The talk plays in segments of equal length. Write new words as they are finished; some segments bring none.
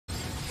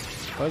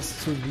Was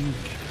zu weak?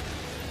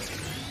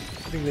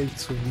 Ich bin gleich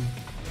zu weak.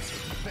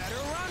 Better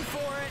run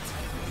for it.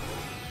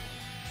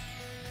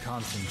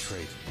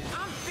 Concentrate.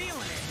 I'm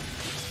feeling it.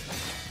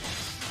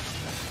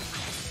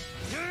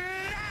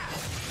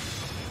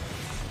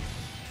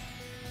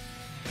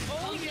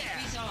 Oh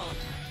yeah.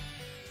 Resolved.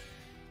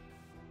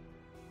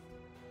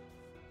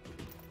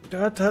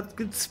 Das hat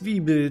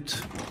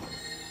gezwiebelt.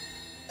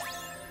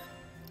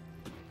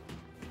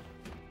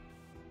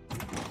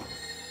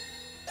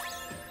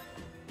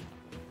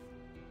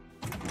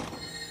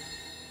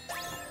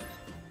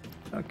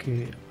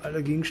 Okay,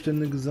 alle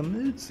Gegenstände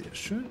gesammelt, sehr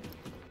schön.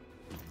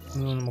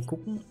 Mal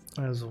gucken.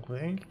 Also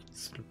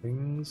rechts,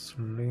 links,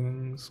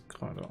 links,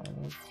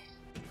 geradeaus.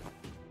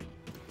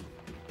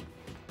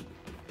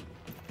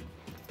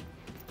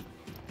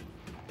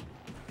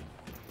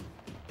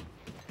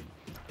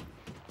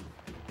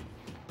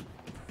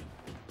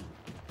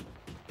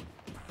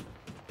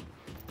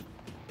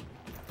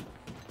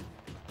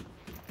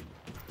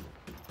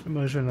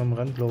 Immer schön am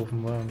Rand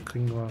laufen, weil dann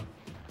kriegen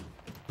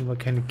wir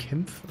keine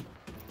Kämpfe.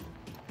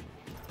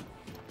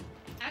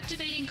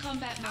 Activating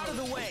combat Out of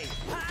mode. the way.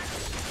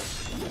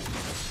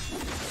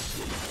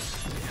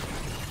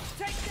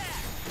 Take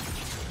that.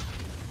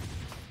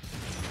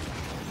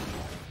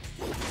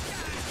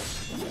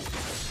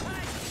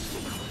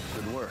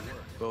 Good work,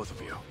 both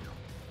of you.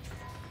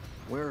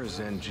 Where is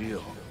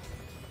Zangiel?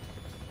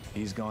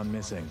 He's gone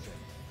missing.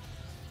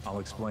 I'll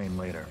explain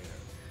later.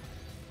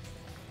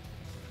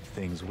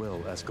 Things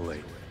will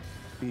escalate.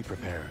 Be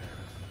prepared.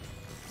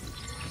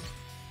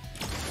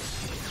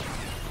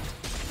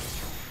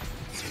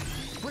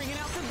 Bringing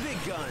out the big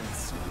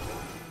guns.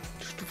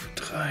 Stufe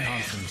 3.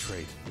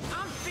 Concentrate.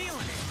 I'm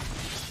feeling it.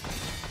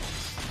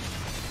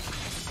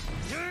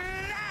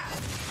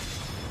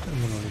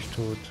 Immer noch nicht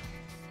tot.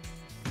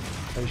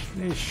 Vielleicht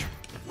nicht.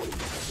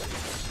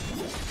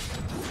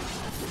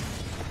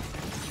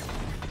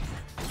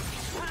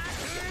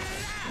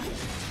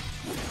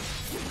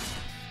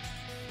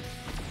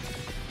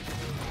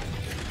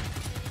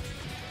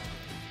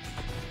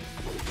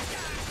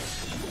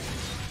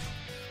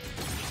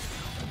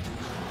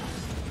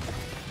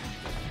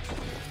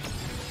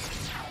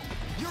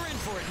 You're in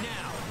for it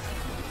now.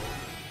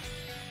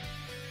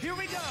 Here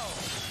we go.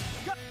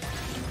 Go.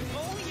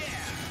 Oh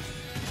yeah.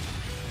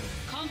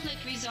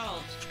 Conflict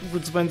resolved.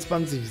 Stufe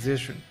 22, sehr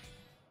schön.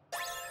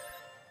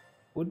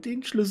 Und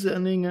den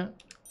Schlüsselanhänger.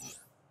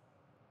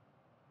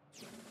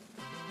 Ich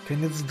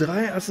kann jetzt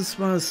 3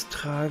 Accessoires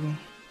tragen.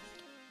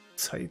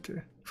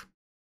 Zeitel.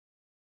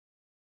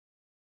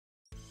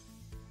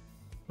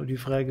 Und die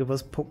Frage,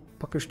 was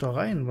packe ich da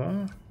rein,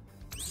 wa?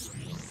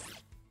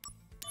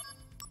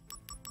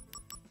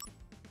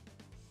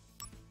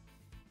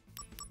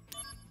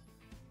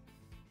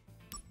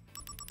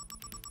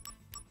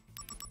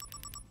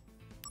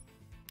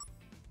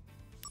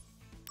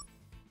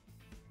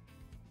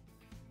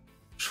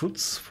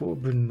 Schutz vor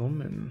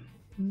Benommen.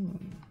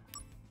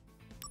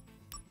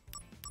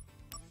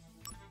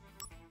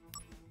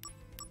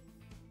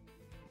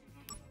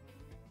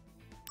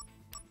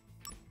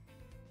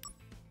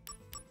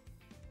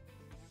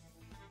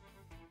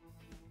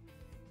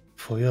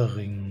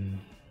 Feuerring.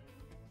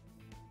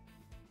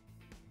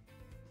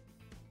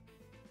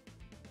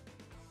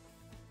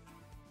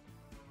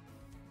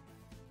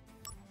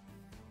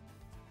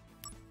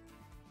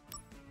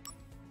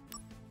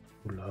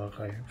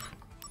 Polarreif.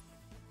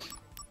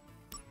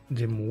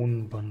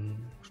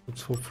 Dämonenbann.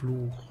 Schutz vor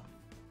Fluch.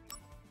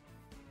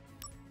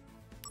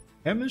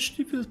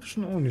 Hermesstiefel ist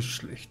bestimmt auch nicht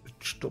schlecht mit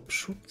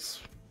Stoppschutz.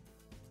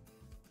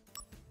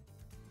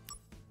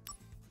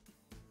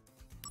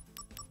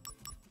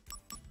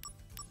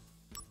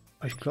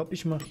 Ich glaube,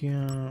 ich mache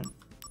hier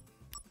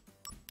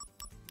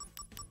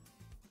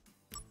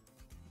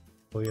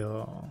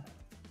Feuer.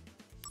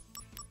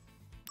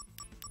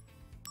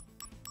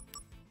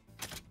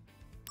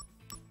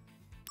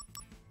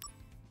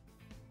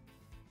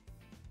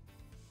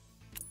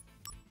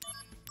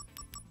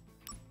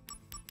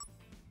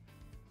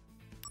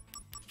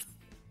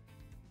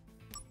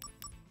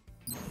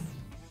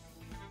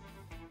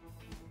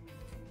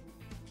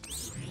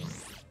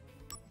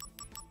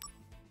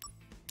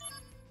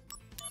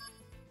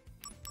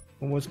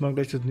 Wollen wir jetzt mal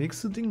gleich das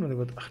nächste Ding oder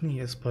was? Ach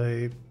nee, ist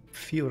bei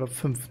 4 oder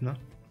 5, ne?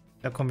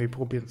 Ja komm, wir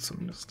probieren es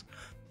zumindest.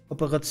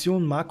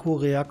 Operation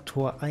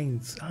Makroreaktor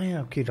 1. Ah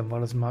ja, okay, dann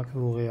war das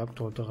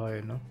Makroreaktor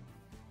 3, ne?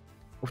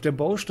 Auf der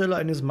Baustelle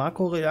eines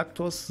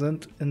Makroreaktors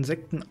sind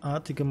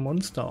insektenartige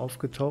Monster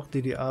aufgetaucht,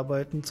 die die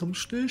Arbeiten zum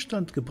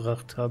Stillstand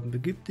gebracht haben.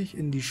 Begib dich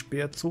in die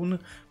Sperrzone,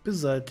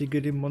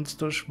 beseitige den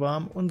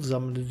Monsterschwarm und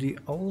sammle die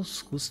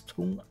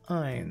Ausrüstung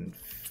ein.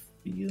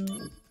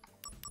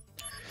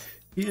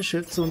 4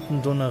 Schätze und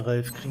einen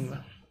Donnerreif kriegen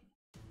wir.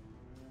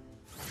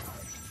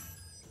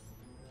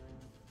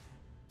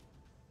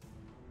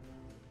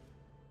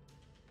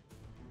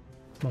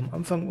 Mal am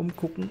Anfang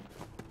umgucken.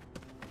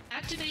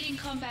 Activating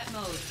combat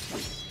mode.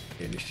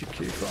 Hier nicht die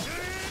Käfer.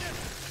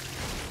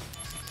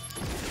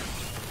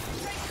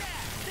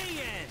 The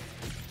end.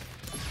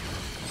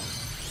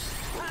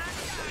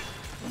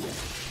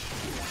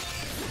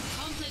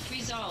 Conflict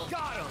resolved. resolved.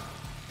 Got him!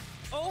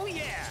 Oh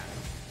yeah!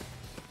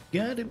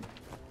 Ja, dem.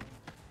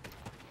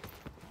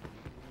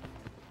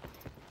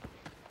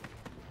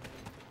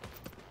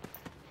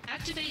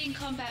 Activating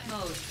combat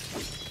mode.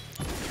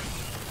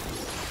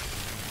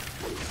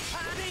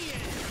 Honey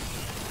in!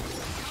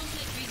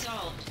 Conflict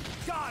resolved.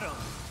 Got him!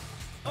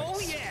 Oh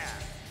yeah!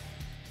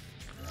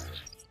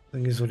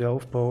 Dann geht so der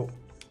Aufbau.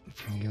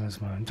 Dann gehen wir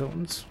jetzt mal hinter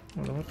uns.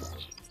 Oder was?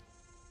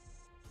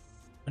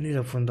 Ah ne,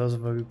 davon da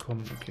sind wir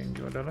gekommen. Okay, dann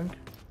gehen wir da lang.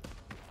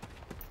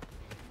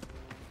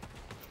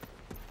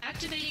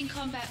 Activating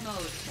combat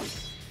mode.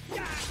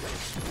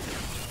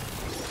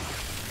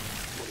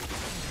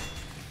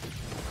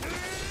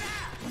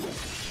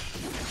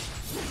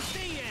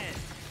 The end!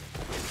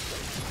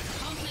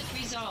 Conflict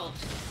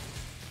resolved.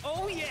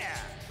 Oh yeah!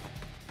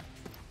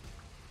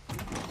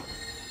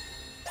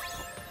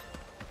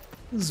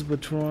 Super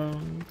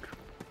Trunk.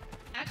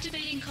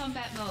 Activating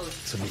combat mode.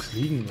 Ist da nichts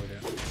liegen, oder?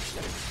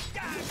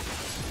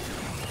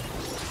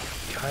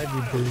 Geil,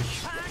 wie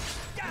billig.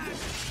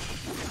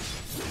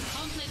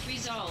 Conflict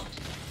resolved.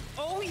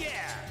 Oh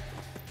yeah!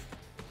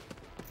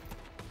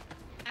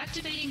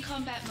 Activating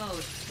combat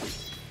mode.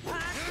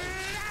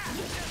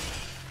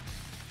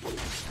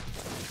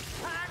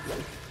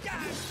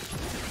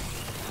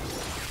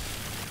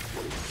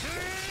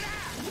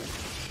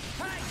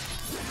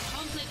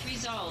 Conflict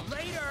resolved.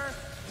 Later!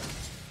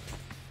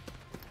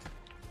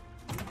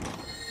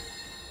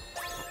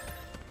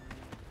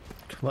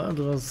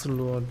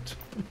 Quadraslot.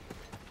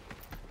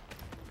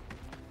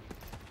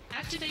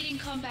 Activating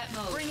combat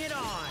mode. Bring it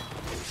on!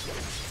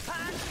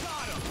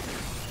 Got him!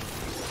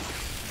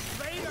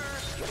 Later!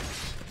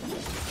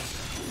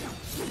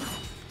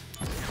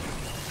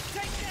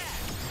 Take that!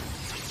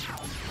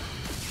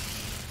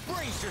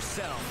 Brace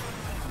yourself!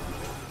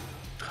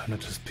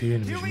 300 SP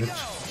nehme Here ich we mit. go!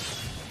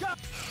 Go!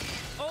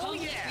 Oh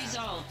Conflict yeah!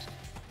 resolved.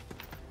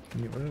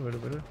 Nee,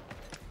 warte.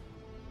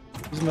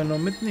 Müssen wir noch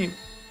mitnehmen.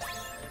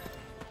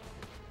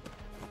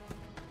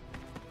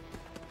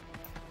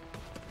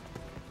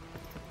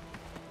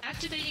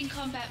 Activating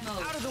combat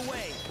mode. Out of the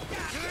way!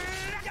 Got him!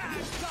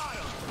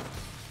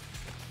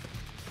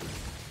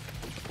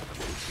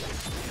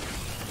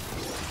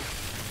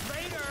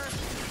 Later!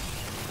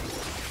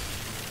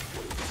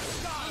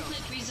 Got him!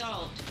 Conflict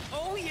resolved.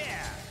 Oh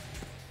yeah!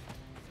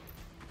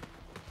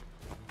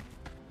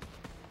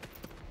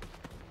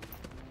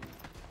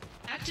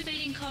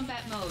 Activating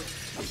combat mode.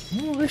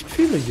 Oh, recht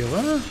viele hier, wa?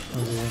 Also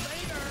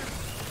Later!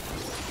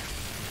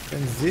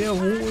 ein sehr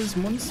hohes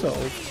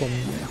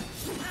Monsteraufkommen hier.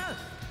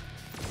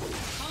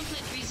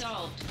 Conflict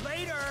resolved.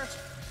 Later!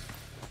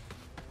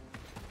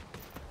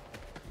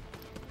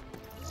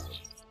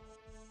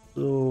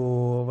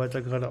 So,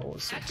 weiter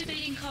geradeaus.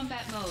 Activating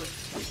combat mode.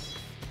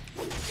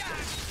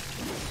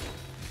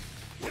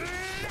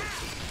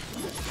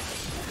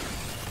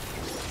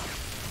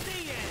 The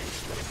end!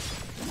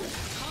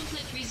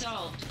 Conflict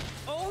resolved.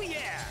 Oh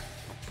yeah!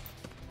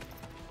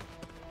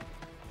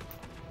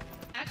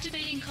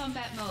 Activating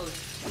combat mode.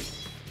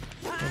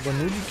 Aber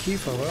nur die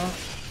Käfer, wa?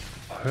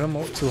 Hör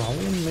mal auf zu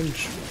hauen,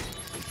 Mensch.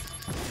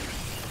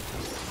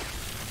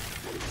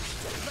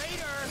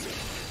 Later!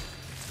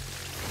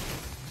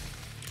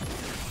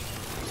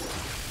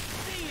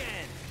 The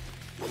end!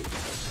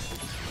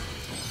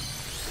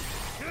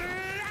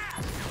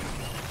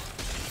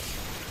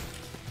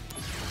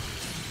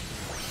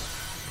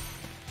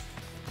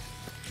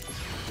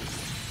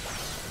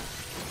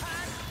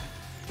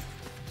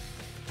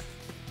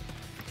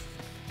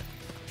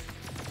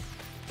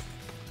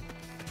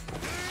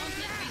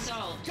 Conflict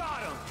resolved.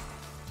 Got him!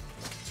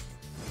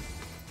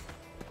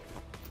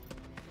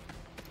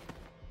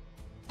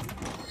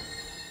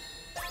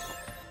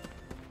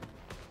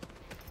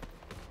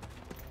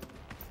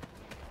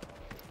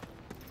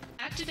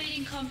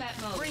 Activating combat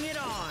mode. Bring it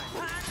on!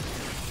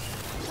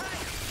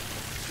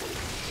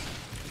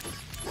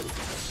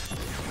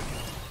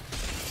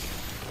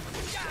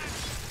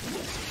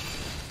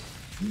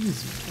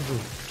 Easy. Also,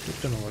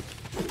 gibt ja noch was.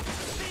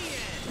 The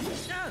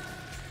end!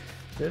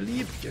 Der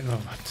liebt ja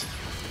noch was.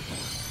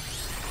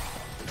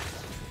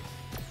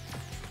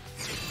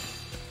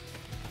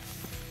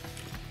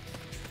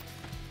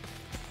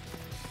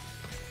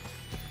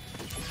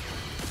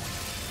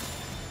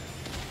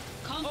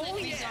 Conflict Oh,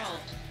 yeah.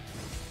 resolved.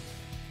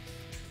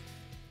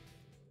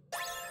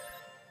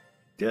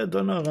 Der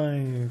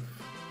Donnerreif.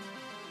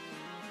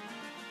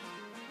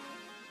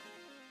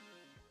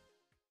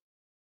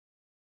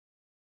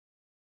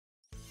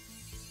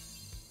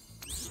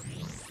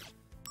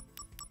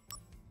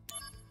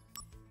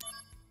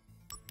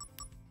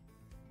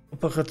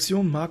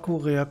 Operation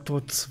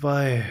Makroreaktor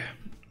 2.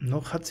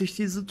 Noch hat sich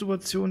die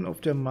Situation auf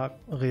der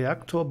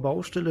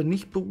Reaktorbaustelle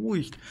nicht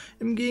beruhigt.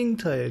 Im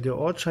Gegenteil, der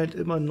Ort scheint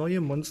immer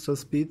neue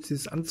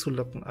Monsterspezies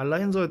anzulocken.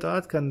 Allein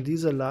Soldat kann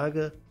dieser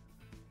Lage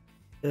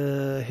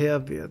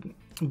Herr werden.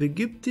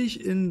 Begib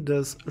dich in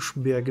das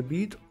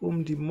Sperrgebiet,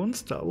 um die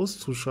Monster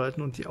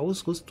auszuschalten und die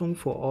Ausrüstung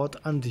vor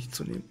Ort an dich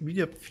zu nehmen.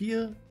 Wieder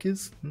 4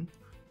 Kisten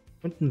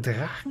und ein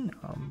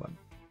Drachenarmband.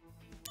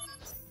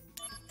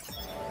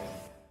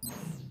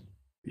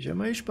 Bin ich ja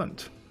mal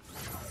gespannt.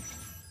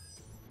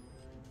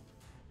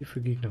 Wie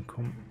viele Gegner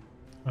kommen?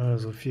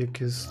 Also 4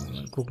 Kisten.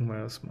 Dann gucken wir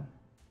erstmal.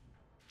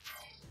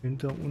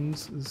 Hinter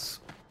uns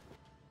ist.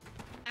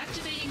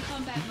 Activating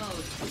combat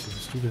mode. Was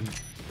bist du denn?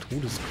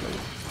 Todesklau.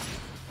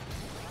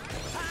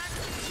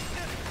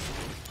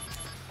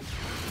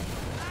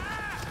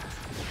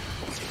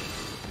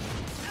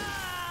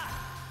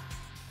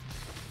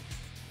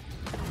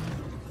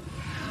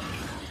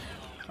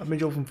 Hab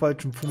mich auf dem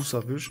falschen Fuß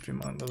erwischt. Wie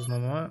man das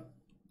normal?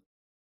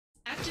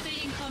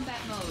 Activating combat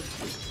mode.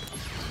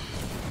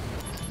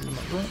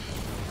 Mal so.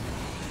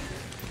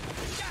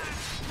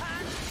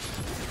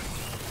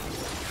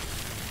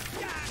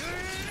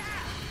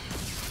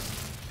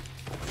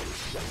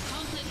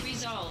 Conflict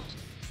resolved.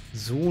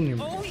 So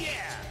nehmen Oh wir.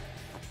 yeah!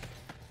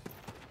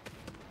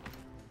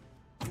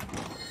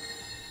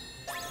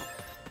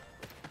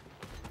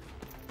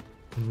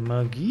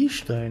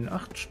 Magiestein,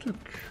 8 Stück.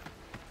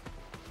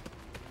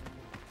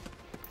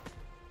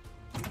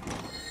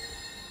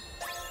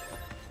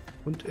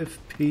 Und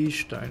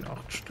FP-Stein,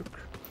 8 Stück.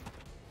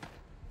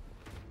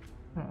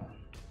 Oh.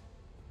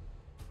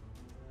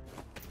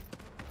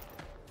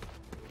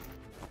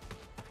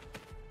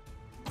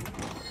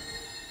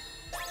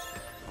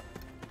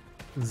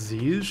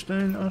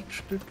 Seelstein, 8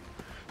 Stück.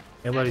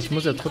 Ja, weil ich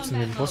muss ja trotzdem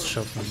den Boss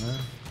schaffen, ne?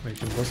 Wenn ich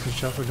den Boss nicht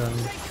schaffe, dann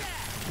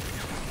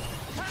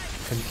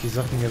kann ich die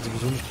Sachen ja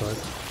sowieso nicht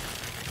behalten.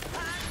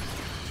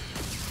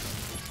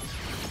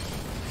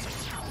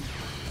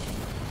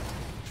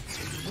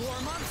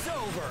 Warm-up's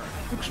over!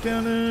 5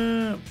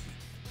 Sterne!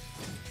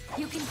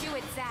 You can do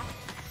it, Zach.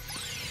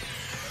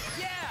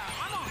 Yeah,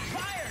 I'm on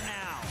fire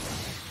now!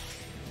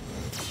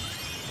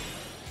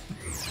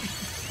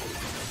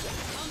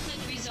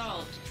 Conflict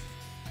resolved.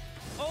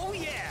 Oh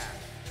yeah!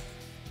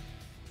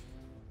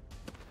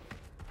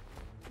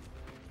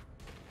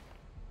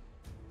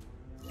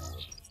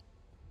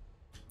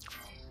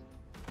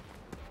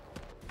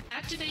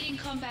 Activating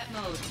combat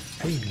mode.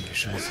 Heilige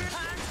Scheiße.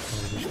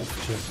 Oh, ich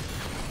oft hier.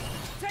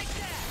 Take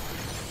that!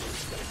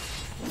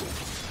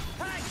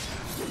 Hey!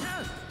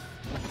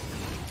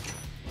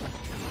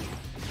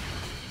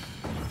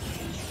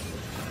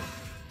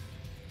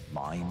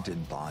 Mind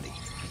and body.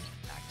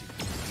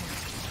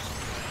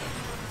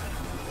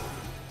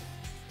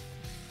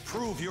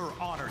 Prove your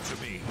honor to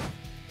me.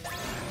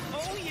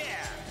 Oh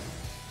yeah!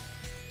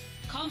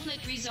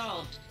 Conflict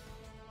resolved.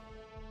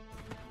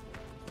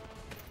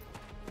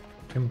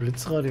 Den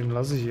Blitzrad, den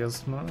lasse ich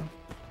erstmal.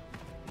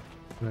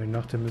 Wenn wir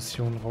nach der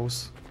Mission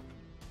raus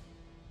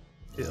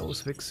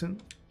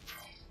auswechseln.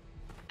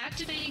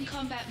 Activating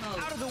combat mode.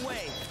 Out of the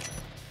way!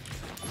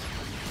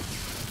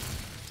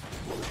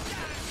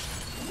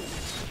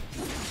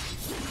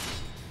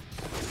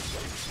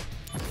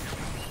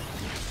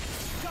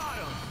 Got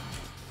him!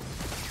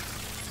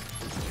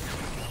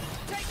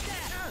 Take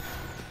that!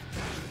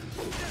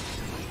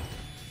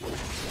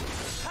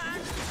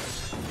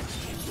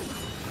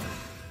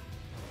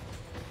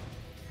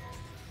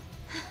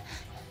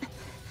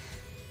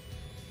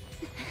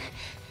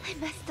 I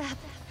messed up.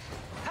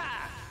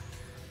 Ha!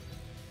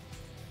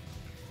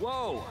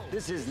 Whoa,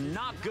 this is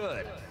not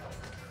good.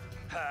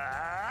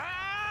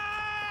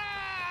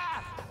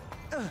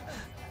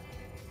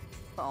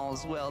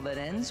 All's well that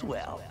ends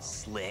well,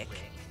 Slick.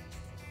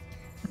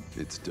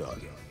 It's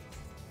done.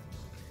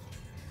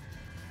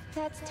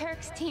 That's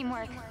Turk's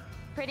teamwork.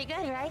 Pretty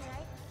good, right?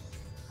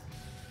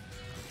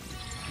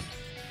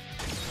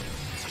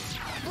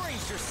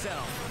 Brace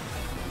yourself!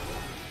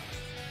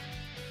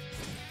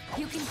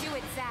 You can do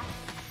it, Zach.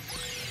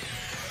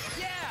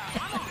 Yeah,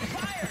 I'm on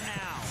fire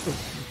now!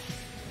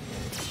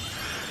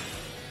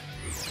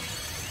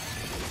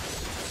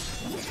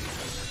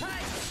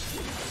 Hey!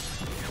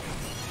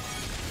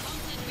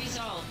 Conflict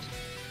resolved.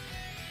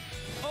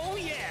 Oh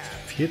yeah!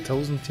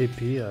 4000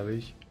 TP habe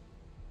ich.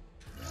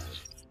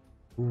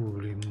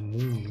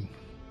 Limon.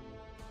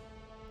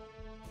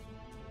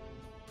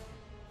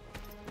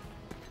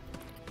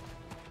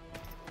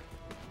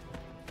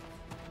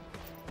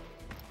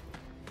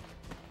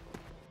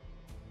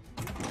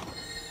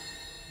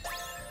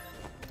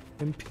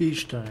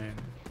 MP-Stein.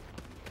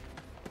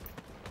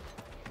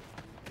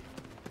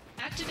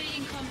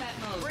 Activating combat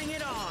mode. Bring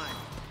it on!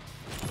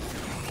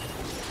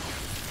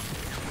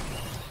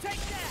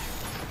 Take that!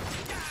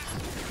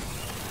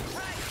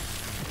 Hey!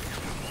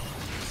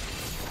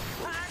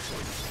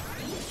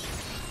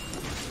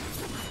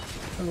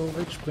 Hallo,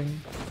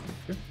 wegspringen.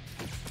 Okay.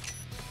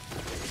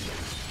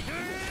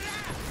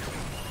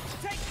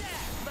 Take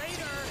that!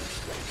 Later!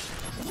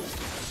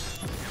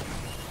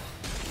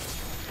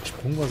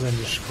 Sprung war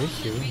seine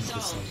Schwäche.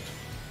 Interessant.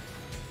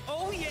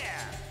 Oh yeah!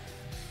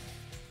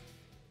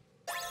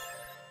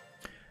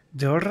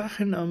 Der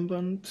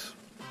Rachenarmband.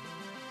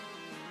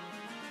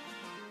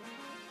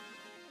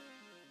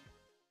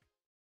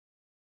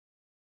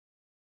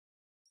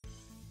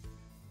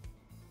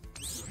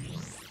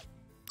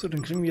 So,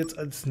 dann kriegen wir jetzt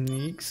als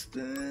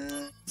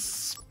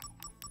nächstes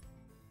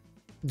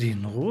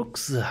den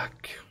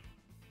Rucksack.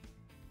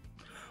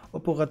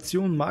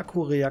 Operation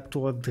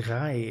Makroreaktor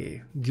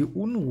 3. Die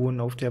Unruhen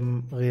auf der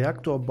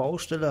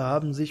Reaktorbaustelle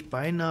haben sich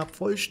beinahe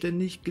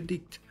vollständig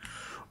gelegt.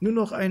 Nur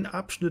noch ein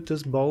Abschnitt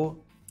des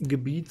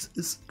Baugebiets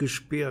ist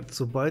gesperrt.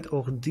 Sobald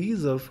auch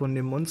dieser von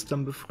den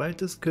Monstern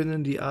befreit ist,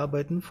 können die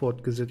Arbeiten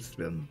fortgesetzt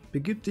werden.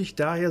 Begib dich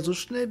daher so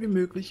schnell wie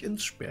möglich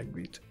ins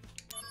Sperrgebiet.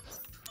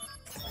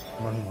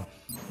 Machen wir.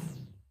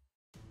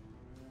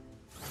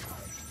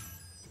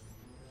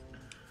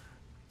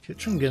 Ich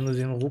hätte schon gerne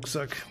den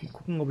Rucksack. Mal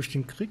gucken, ob ich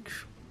den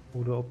krieg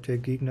oder ob der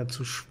Gegner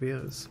zu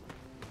schwer ist.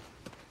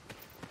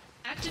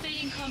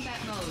 Activating combat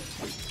mode.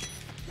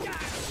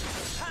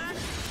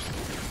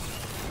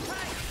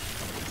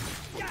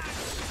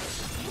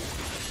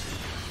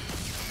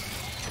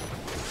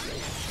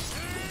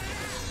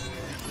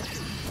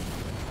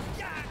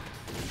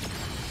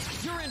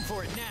 You're in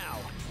for it now.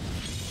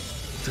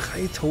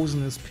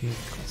 3000 SP.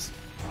 Krass.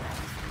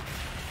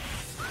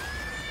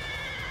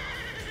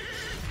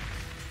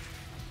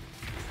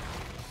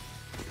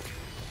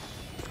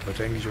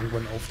 Hört eigentlich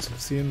irgendwann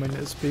aufzuzählen, meine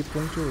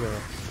SP-Punkte, oder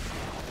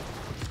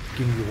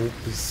gehen die hoch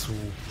bis zu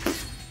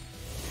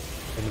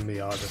 1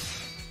 Milliarde?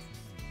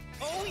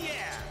 Oh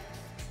yeah.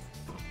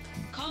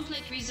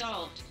 Conflict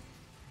resolved.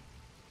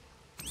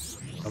 Was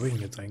habe ich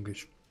denn jetzt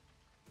eigentlich?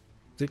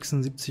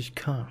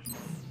 76k.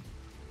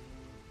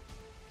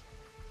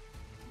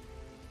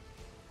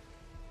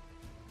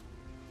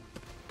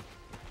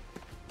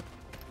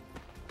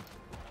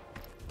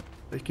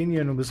 Ich gehe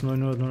hier nur bis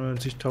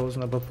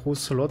 999.000, aber pro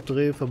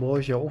Slot-Dreh verbrauche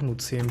ich ja auch nur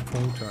 10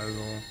 Punkte, also...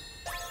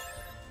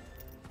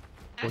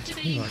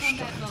 Activating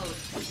combat mode.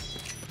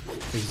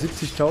 Wenn ich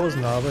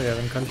 70.000 habe, ja,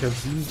 dann kann ich halt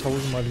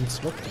 7.000 mal den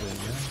Slot drehen,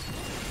 ja.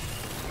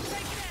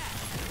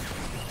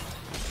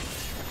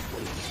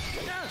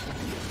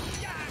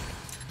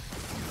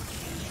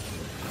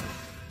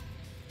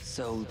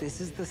 So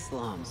this is the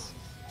slums.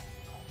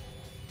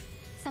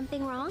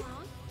 Something wrong?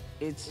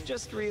 It's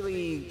just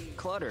really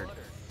cluttered.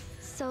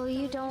 So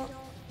you don't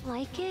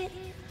like it?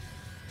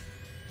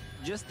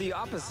 Just the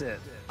opposite.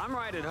 I'm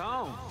right at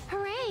home.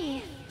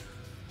 Hooray!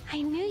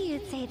 I knew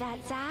you'd say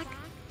that, Zach.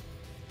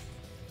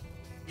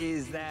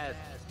 Is that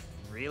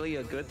really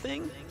a good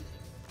thing?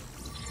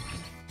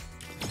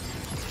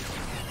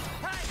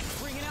 Hey,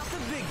 bringing out the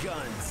big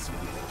guns.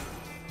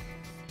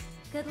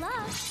 Good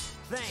luck.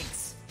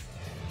 Thanks.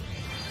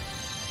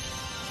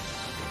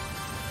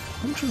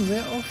 Kommt schon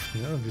sehr oft,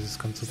 ja, dieses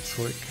ganze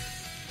Zeug.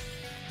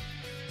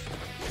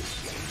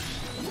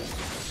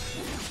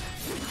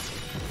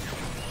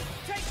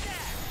 Take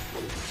that.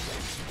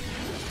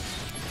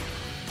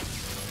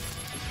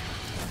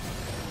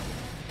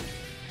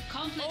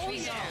 Conflict Oh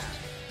resolved.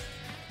 yeah.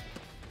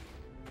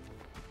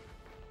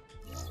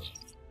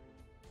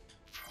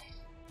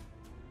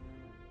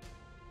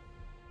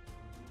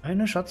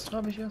 Eine Schatztruhe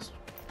habe ich erst.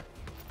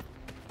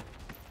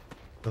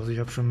 Also ich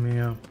habe schon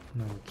mehr.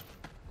 Na gut.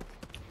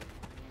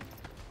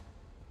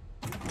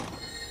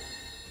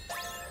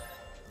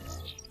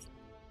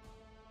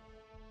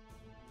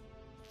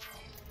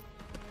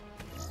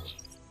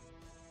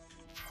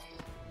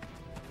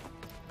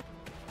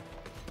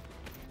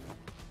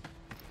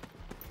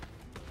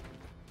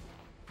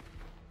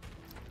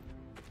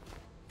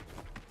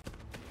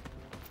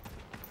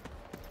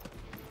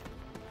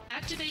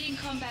 Activating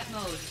combat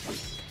mode.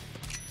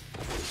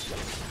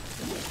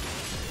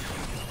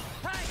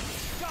 Hey,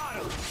 got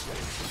him.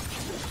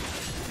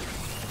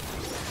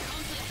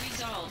 Conflict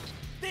resolved.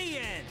 The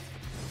end.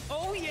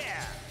 Oh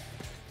yeah.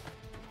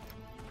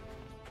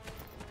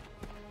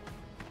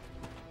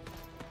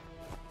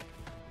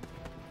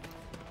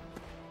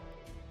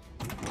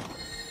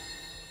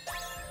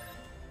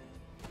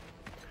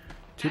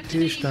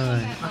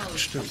 TT-Stein, 8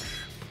 Stück.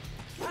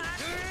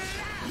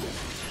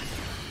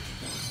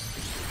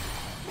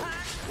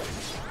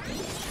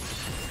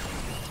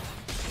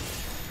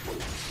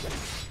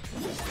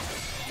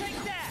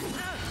 Take that.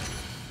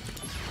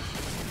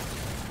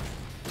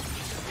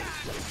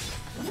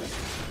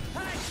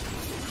 Hey.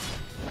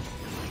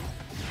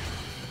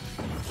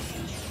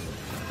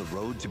 The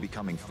road to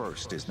becoming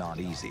first is not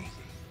easy.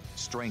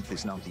 Strength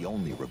is not the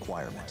only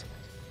requirement.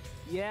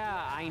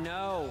 Yeah, I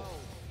know.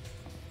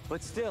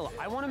 But still,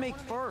 I want to make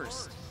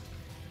first.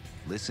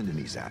 Listen to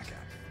me, Zach.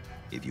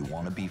 If you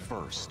want to be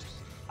first,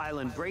 I'll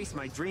embrace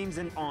my dreams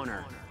and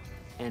honor.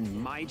 And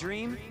my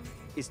dream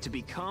is to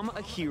become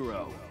a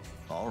hero.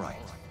 all right.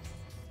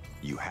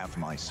 You have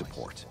my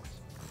support.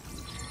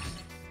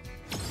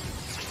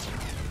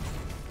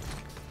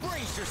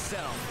 Brace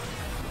yourself.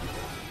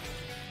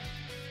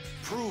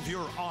 Prove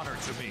your honor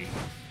to me.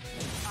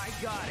 I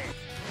got it.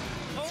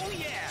 Oh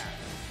yeah.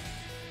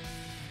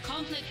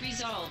 Conflict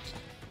resolved.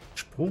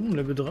 Sprung,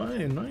 Level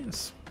 3,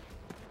 nice.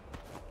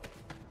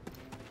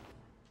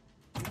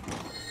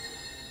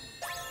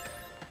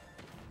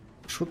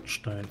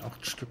 Schutzstein,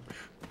 8 Stück.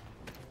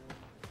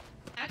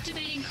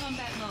 Activating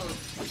combat mode.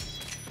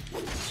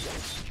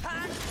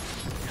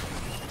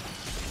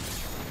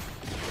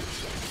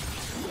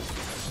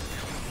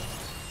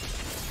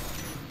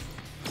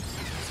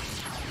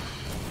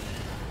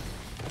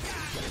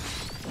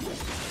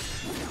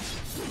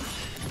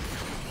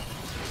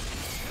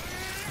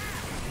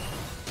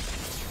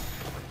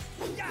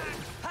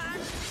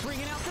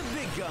 Bringing out the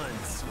big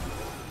guns.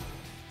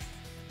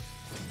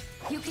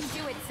 You can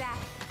do it, Zack.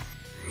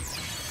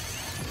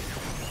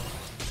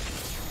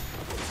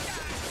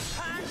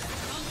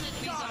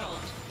 Conflict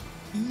resolved.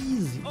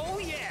 Easy. Oh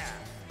yeah!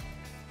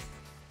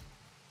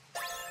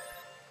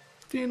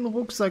 Den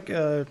Rucksack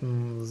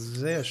erhalten.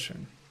 Sehr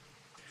schön.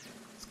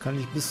 Jetzt kann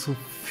ich bis zu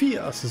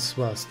 4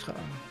 Accessoires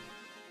tragen.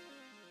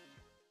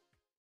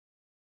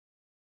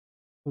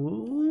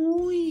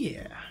 Oh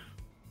yeah.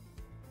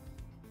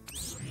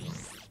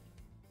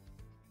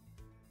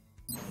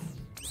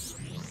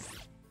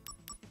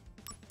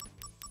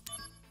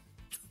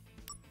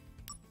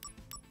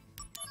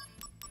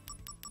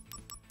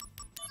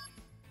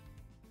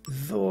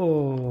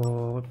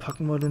 So, was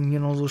packen wir denn hier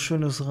noch so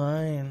Schönes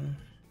rein?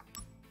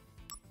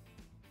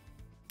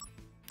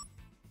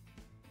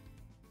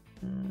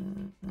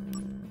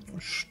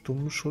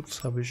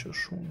 Stummschutz habe ich ja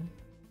schon.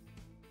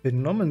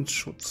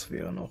 Benommenschutz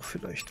wäre noch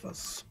vielleicht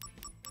was.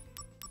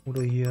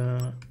 Oder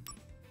hier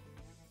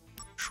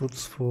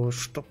Schutz vor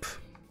Stopp.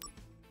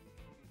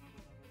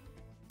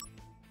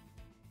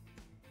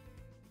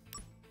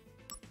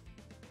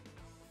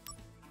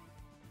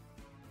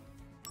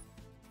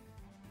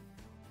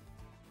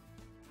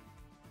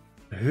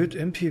 Erhöht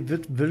MP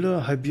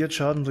Wille, halbiert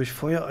Schaden durch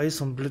Feuer,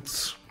 Eis und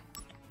Blitz.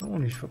 Auch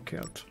nicht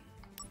verkehrt.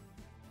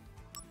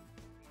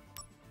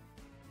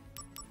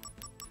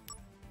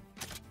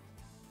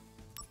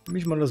 Nehme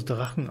ich mal das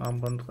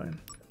Drachenarmband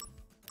rein.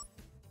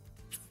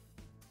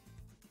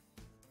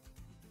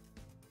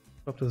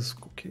 Ich glaube, das ist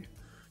okay.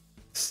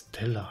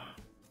 Stella.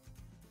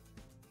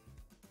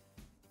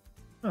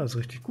 Ja, ist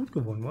richtig gut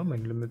geworden, war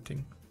mein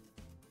Limit-Ding.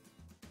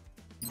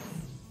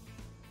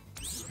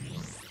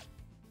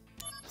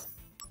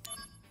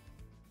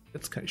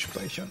 Jetzt kann ich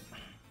speichern.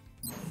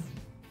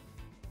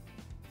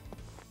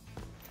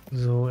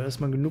 So,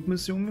 erstmal genug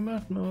Missionen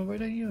gemacht, machen wir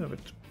weiter hier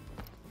damit.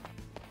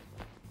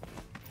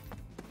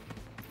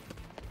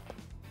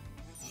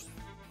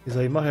 Wie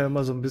gesagt, ich mache ja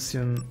immer so ein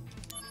bisschen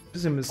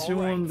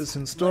Mission, ein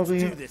bisschen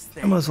Story.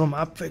 Immer so im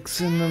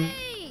Abwechseln.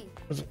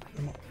 Also,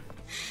 immer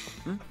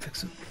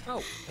abwechseln.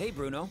 Oh, hey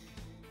Bruno.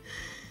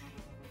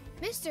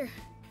 Mister,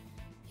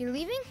 you're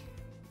leaving?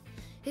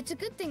 It's a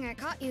good thing I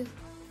caught you.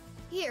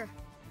 Here,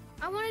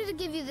 I wanted to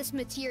give you this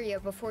materia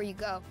before you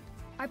go.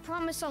 I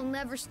promise I'll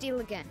never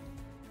steal again.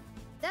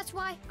 That's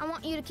why I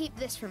want you to keep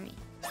this for me.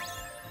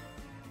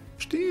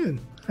 Stehlen.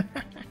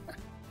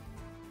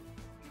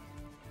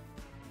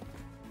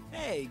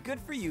 Hey, good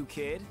for you,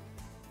 kid.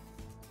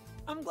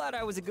 I'm glad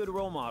I was a good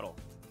role model.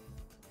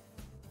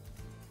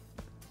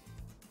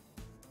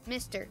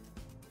 Mister,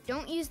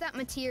 don't use that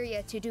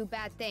materia to do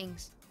bad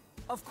things.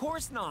 Of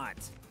course not.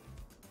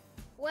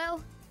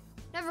 Well,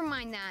 never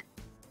mind that.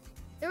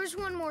 There was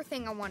one more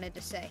thing I wanted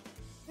to say.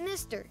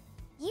 Mister,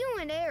 you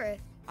and Aerith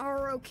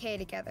are okay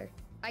together,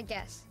 I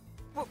guess.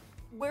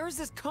 Where is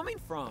this coming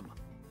from?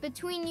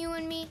 Between you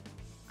and me,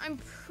 I'm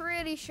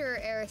pretty sure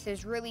Aerith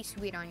is really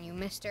sweet on you,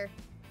 mister.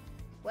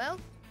 Well,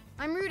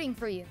 I'm rooting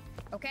for you,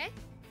 okay?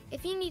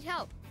 If you need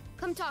help,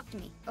 come talk to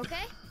me,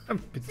 okay?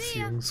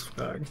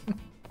 Beziehungsfragen.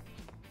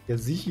 Ja,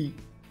 sicher.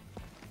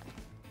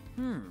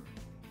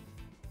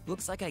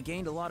 Looks like I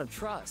gained a lot of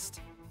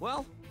trust.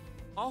 Well,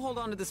 I'll hold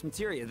on to this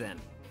materia then.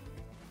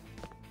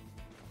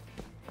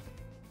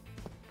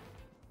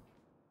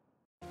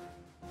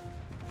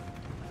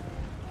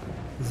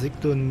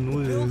 Sektor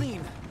 0.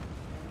 Building!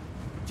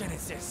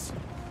 Genesis!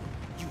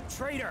 You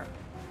traitor!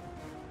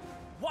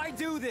 Why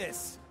do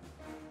this?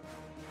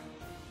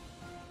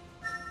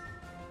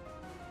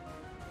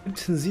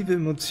 Intensive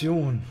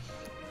Emotionen.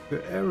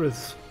 Für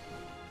Aerith.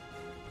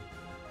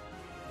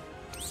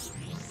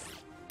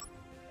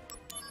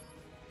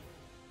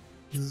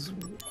 So,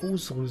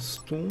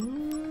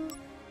 Ausrüstung.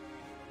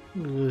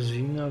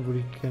 Regina würde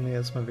ich gerne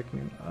erstmal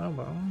wegnehmen,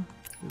 aber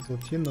wir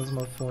sortieren das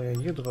mal vorher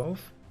hier drauf.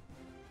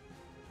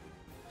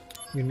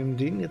 Wir nehmen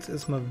den jetzt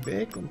erstmal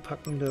weg und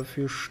packen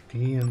dafür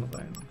Stehen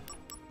rein.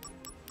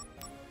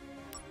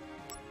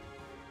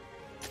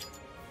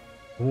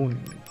 Honig.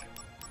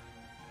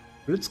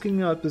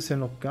 Blitzgänger hat bisher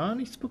noch gar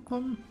nichts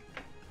bekommen,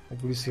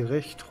 obwohl ich sie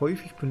recht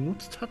häufig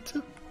benutzt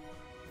hatte.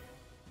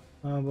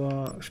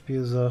 Aber das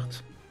Spiel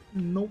sagt,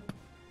 nope.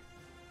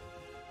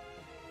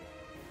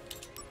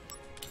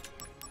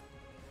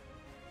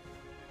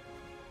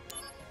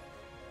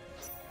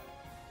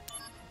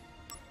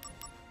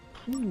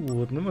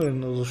 Was nehmen wir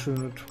denn da so schön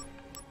mit?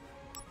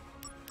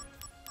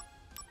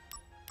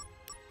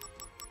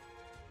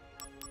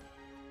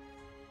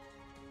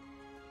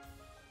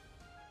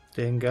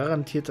 Der ein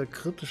garantierter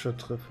kritischer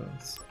Treffer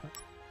ist.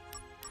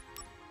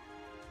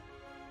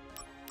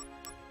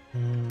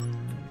 Wir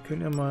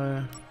können ja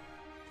mal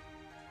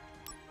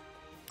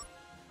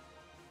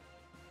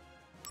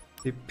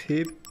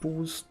DP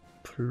Boost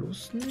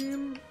Plus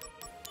nehmen.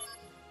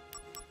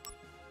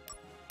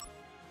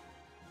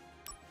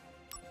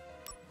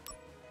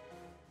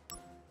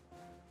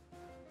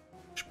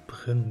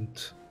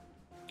 Sprint.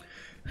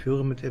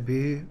 Führe mit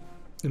RB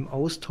im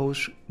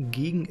Austausch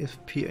gegen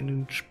FP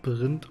einen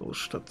Sprint aus,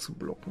 statt zu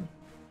blocken.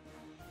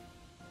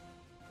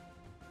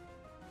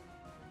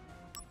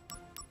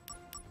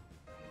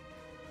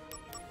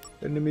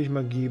 Dann nehme ich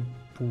Magie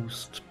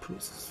Boost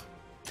Plus.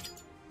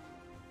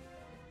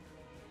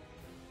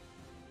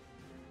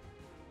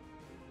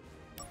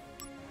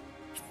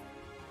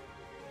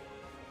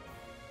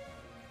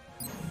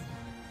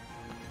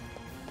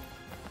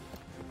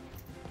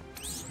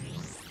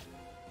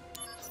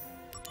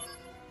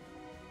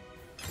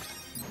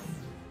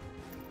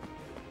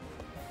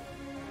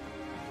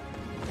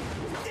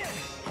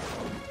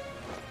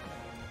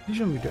 Nicht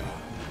schon wieder.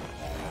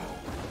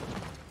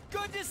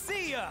 Good to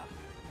see ya!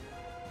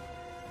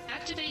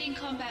 Activating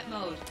combat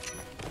mode.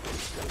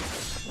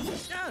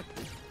 Take that!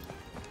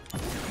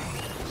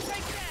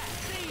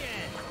 See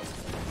it!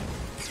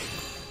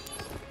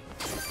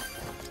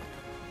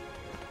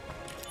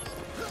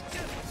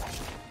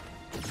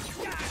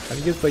 Kann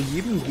ich jetzt bei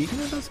jedem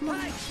Gegner das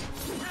machen?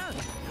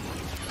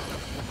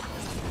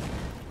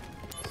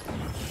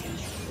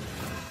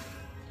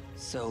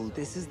 So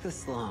this is the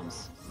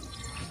slums.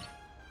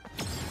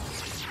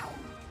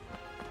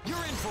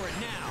 You're in for it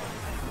now!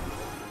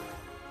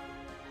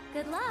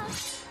 Good luck.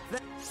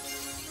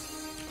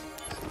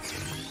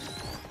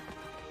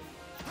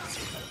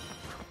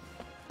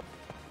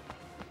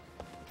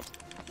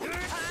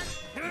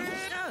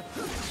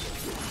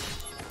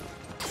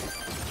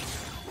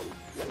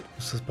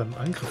 Muss das beim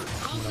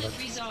Angriff machen, oder?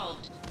 Conflict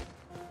resolved.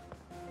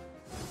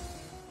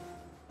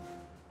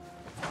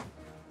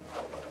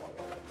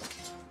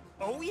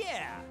 Oh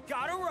yeah!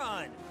 Gotta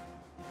run!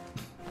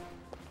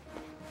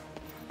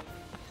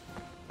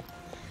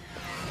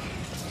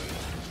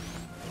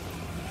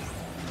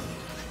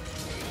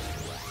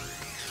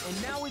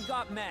 And now we've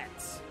got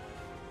mechs.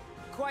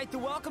 Quite the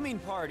welcoming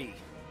party.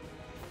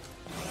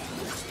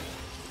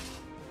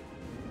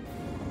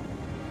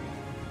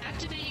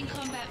 Activating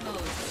combat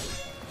mode.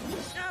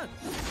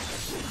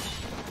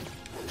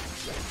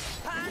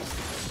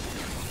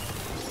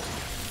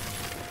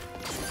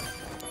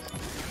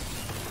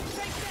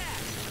 Take that!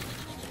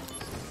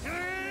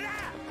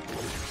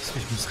 So,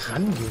 ich muss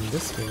rangehen,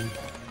 deswegen.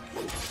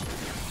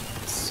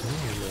 So,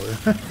 lol.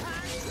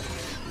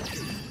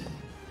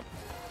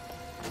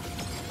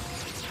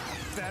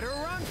 Better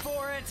run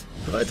for it!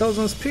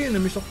 3000 SP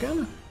nehme ich doch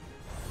gerne.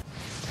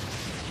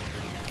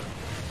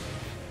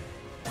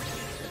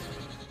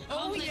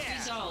 Conflict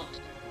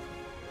resolved.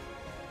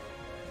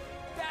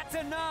 That's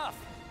enough!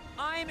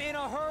 I'm in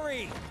a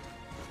hurry!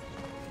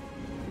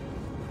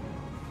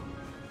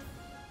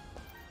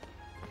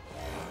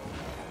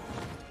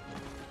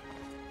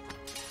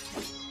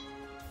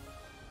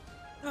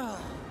 Ugh,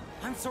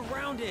 I'm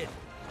surrounded!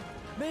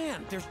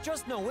 Man, there's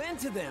just no end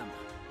to them!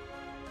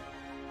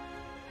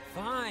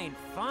 Fine,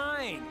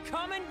 fine!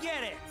 Come and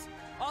get it!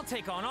 I'll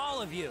take on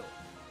all of you!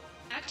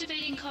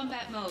 Activating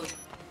combat mode.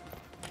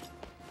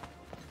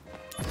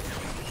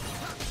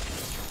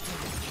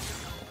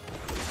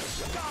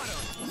 Got him!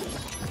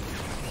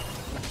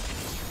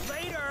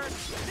 Later!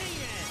 See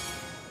ya!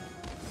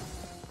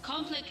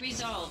 Conflict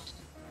resolved.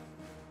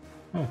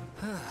 Oh,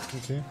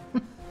 okay.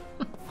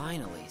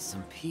 Finally,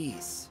 some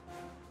peace.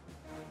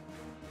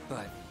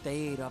 But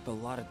they ate up a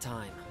lot of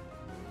time.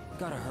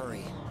 Gotta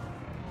hurry.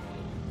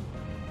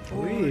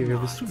 Ui, wer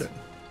bist du denn?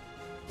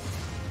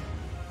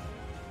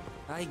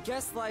 I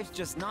guess life's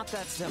just not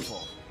that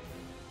simple.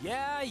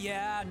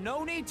 Yeah,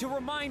 no need to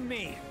remind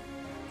me!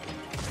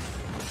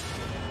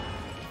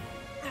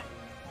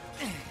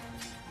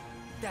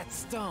 That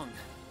stung.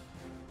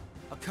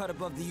 A cut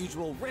above the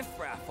usual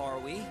riffraff, are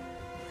we?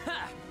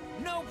 Ha!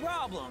 No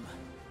problem!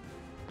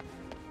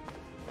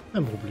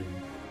 Kein Problem.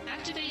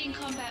 Activating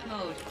combat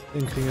mode.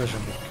 Den kriegen wir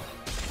schon weg.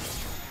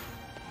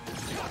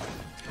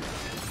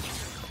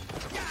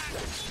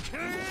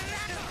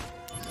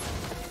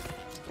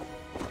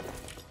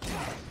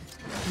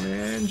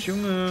 Mensch,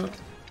 Junge.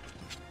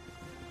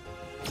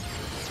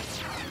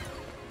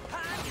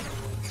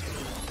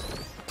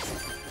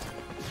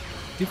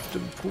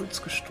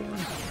 Giftimpuls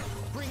gestohlen.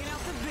 Bringing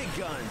out the big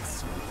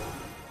guns!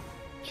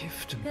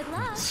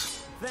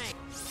 Giftimpuls. Thanks!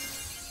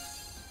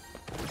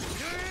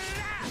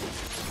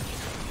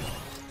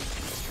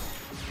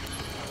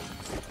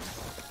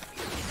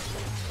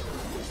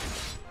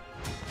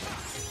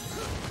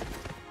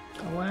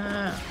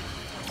 Aua.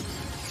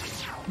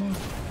 Hm.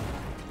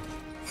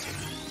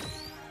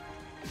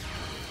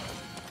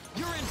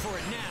 You're in for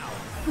it now!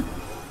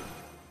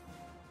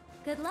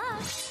 Good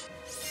luck.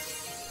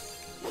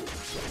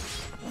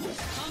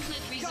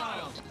 Conflict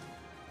resolved.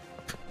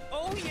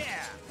 Oh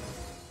yeah!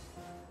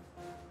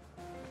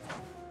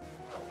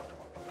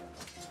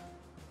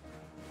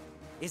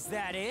 Is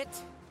that it?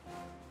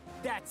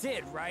 That's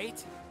it,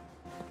 right?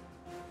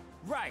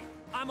 Right,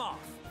 I'm off.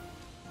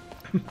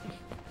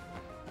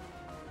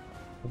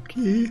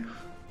 Okay. Ich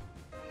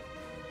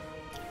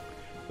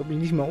wollte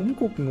mich nicht mal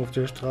umgucken auf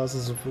der Straße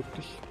so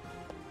wirklich.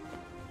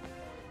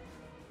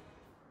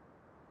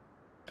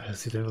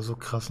 Das sieht einfach so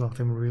krass nach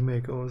dem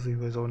Remake aus, ich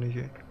weiß auch nicht,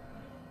 ey.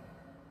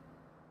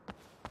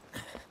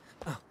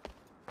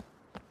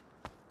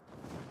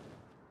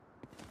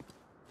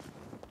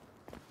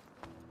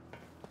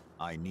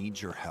 I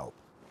need your help.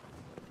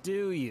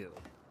 Do you?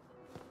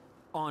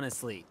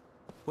 Honestly,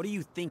 what are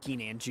you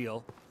thinking,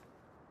 Angeal?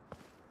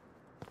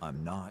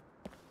 I'm not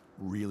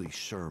really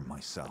sure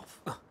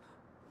myself.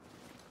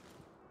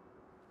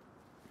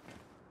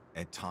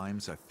 At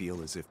times, I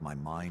feel as if my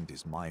mind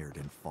is mired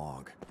in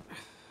fog.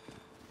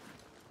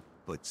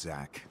 But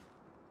Zack,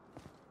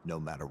 no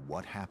matter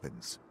what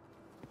happens,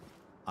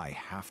 I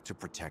have to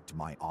protect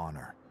my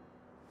honor.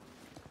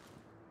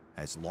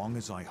 As long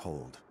as I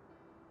hold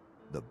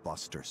the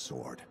Buster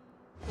Sword.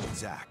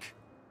 Zack,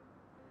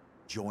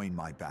 join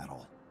my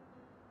battle.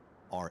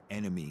 Our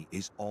enemy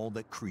is all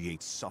that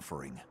creates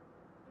suffering.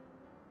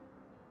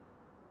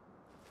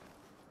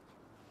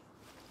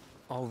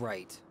 All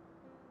right.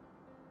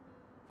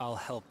 I'll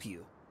help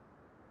you.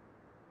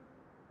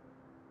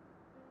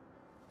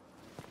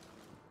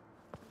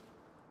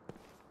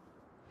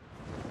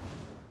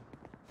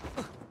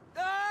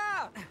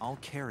 I'll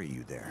carry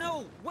you there.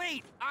 No,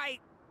 wait,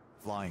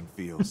 Flying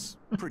feels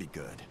pretty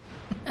good.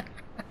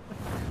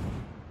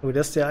 Aber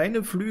dass der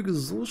eine Flügel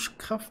so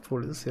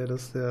kraftvoll ist, ja,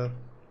 dass der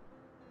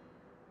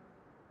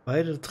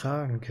beide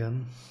tragen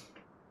kann.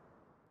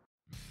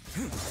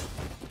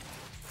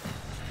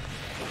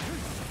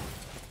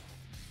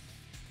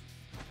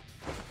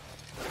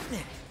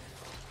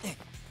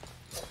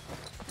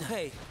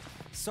 Hey,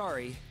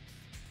 sorry.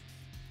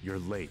 You're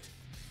late.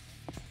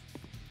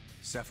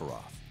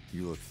 Sephiroth,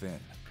 you look thin.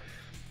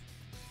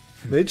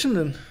 Welchen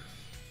denn?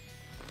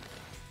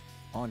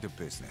 On to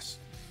business.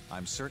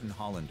 I'm certain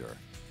Hollander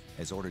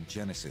has ordered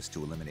Genesis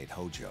to eliminate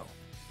Hojo.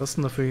 Was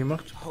denn dafür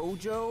gemacht?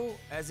 Hojo,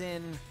 as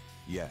in...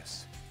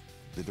 Yes,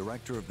 the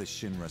director of the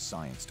Shinra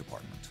Science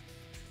Department.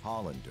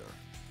 Hollander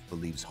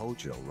believes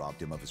Hojo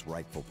robbed him of his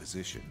rightful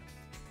position.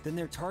 Then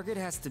their target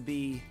has to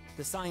be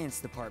the science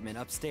department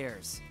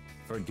upstairs.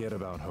 Forget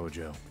about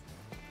Hojo.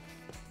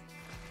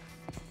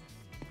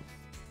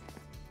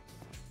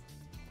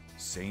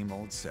 Same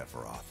old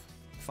Sephiroth.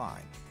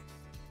 Fine.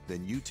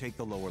 Then you take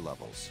the lower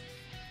levels.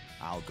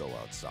 I'll go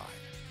outside.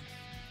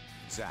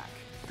 Zack,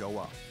 go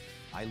up.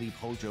 I leave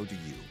Hojo to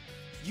you.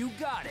 You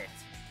got it!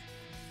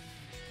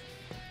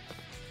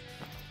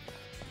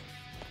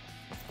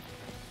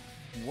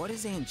 What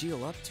is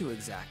Angeal up to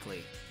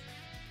exactly?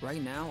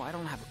 Right now, I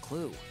don't have a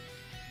clue.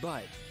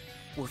 But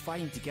we're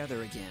fighting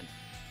together again.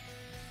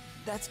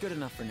 That's good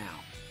enough for now.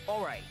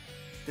 All right,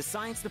 the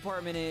science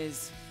department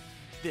is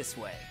this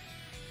way.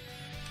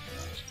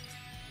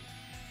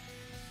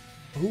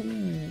 Oh,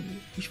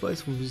 ich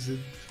weiß, wo wir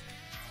sind.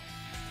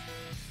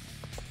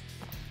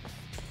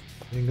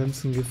 Den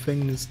ganzen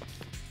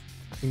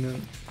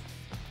Gefängnis-Dingen.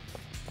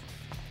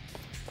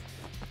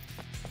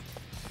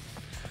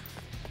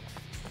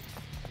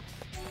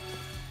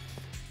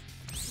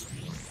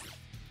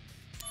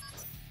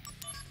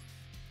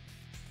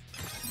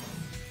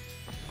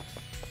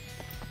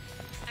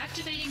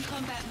 Activating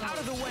combat mode. Out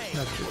of the way!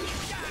 Natürlich.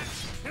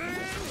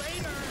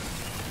 Later!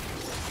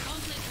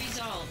 Conflict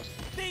resolved.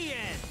 The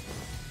end!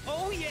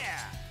 Oh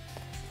yeah!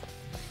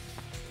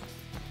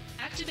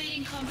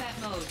 Activating combat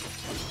mode.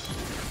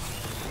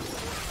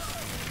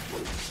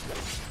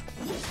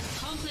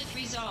 Conflict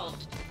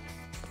resolved.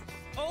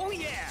 Oh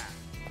yeah!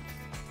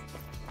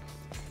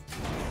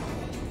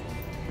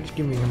 Ich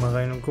gehe hier mal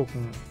rein und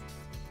gucken.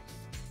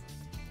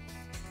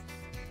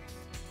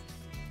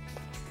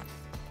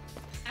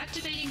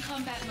 Activating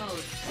combat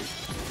mode.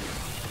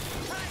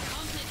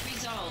 Conflict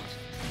resolved.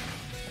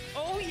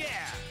 Oh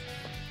yeah!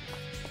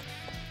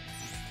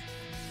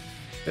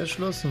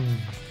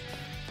 Verschlossen.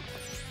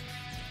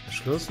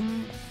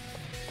 Verschlossen.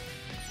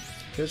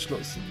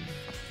 Verschlossen.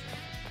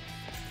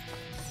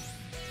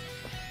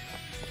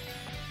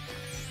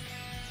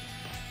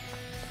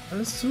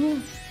 Alles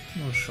zu?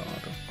 Oh, schade.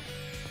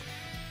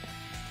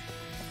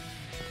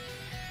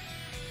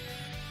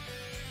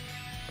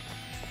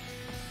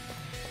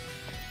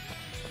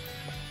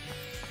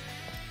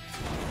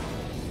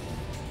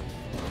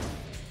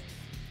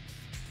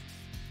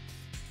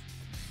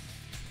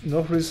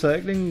 Noch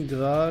Recycling,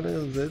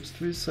 gerade selbst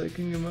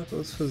Recycling gemacht,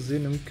 aus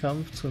Versehen im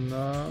Kampf zu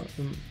nah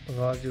im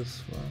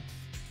Radius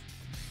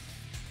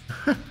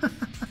war.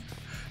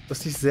 Du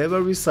hast dich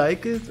selber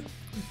recycelt?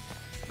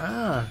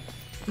 Ah.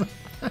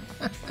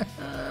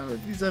 Mit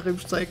dieser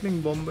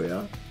Recycling-Bombe,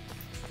 ja.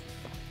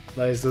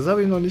 Nice, das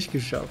habe ich noch nicht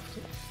geschafft.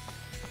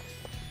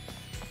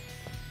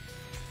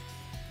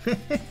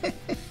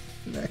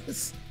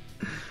 Nice.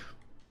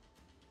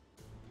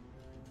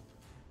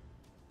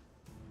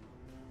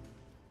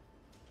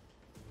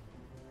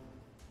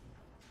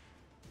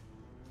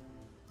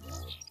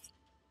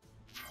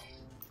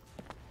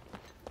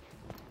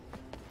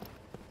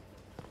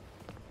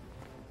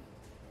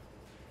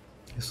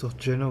 Ist doch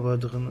Genova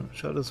drin.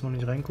 Schade, dass man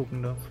nicht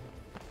reingucken darf.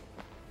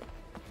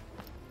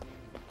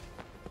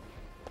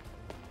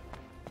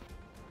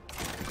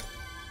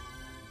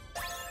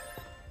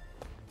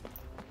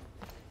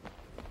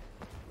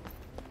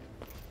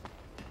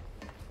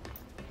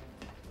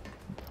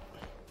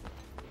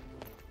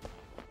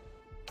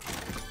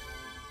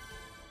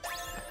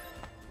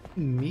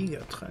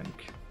 Megatrank.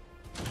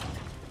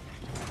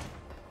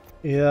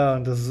 Ja,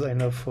 das ist ein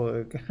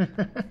Erfolg.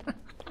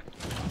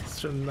 Das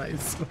ist schon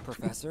nice.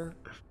 Professor,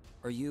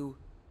 are you...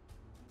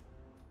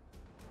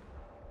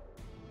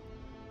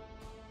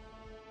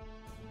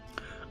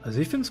 Also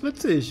ich find's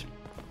witzig.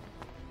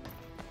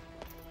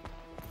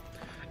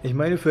 Ich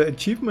meine, für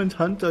Achievement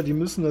Hunter, die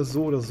müssen das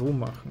so oder so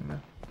machen,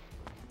 ne?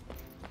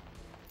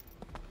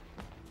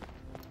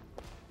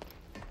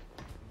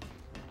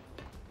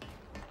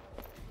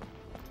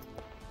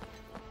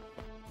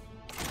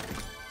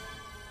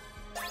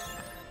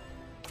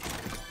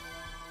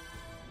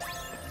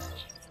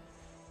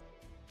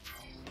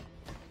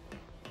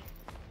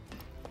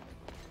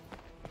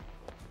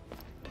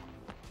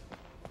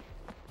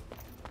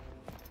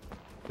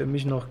 Wer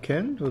mich noch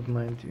kennt, was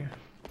meint ihr?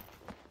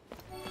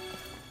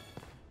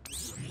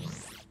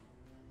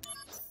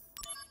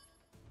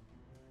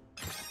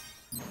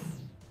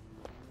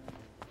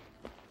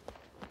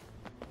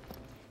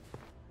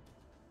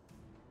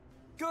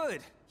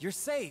 Good, you're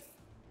safe.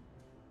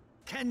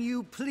 Can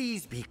you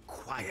please be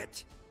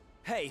quiet?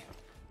 Hey,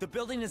 the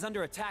building is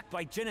under attack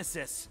by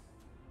Genesis.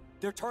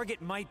 Their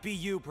target might be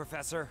you,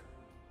 Professor.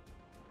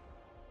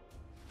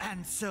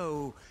 And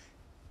so,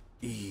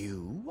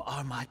 you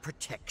are my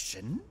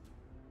protection?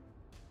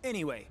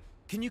 Anyway,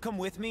 can you come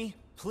with me,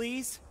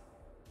 please?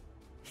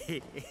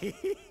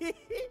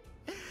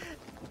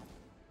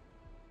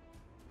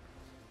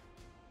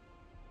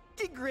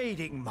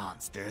 Degrading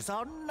monsters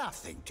are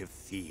nothing to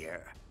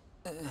fear.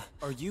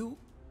 Are you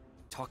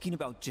talking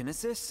about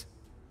Genesis?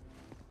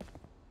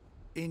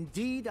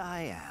 Indeed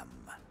I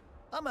am.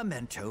 A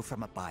memento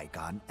from a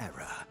bygone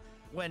era,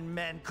 when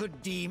men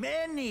could deem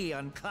any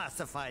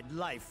unclassified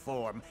life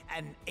form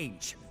an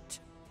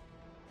ancient.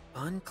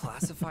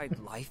 Unclassified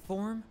life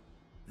form?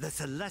 The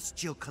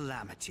celestial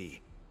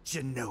calamity,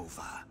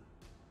 Genova.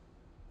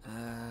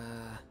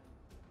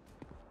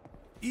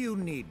 You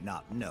need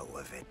not know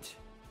of it.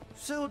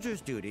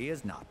 Soldier's duty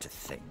is not to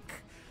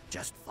think.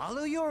 Just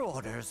follow your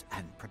orders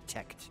and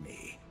protect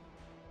me.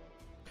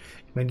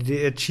 Ich meine,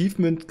 der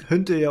Achievement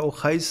könnte ja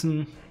auch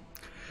heißen,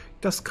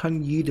 das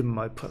kann jedem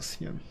mal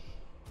passieren.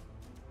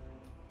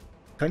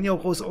 Kann ja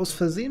auch aus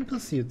Versehen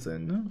passiert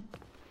sein, ne?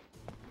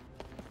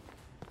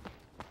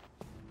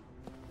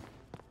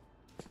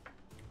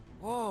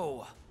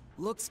 Whoa,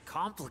 looks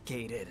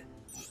complicated.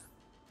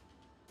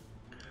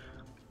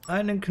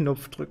 Einen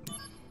Knopf drücken.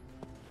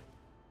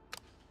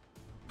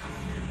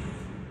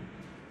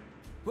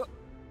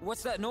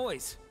 What's that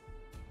noise?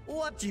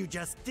 What you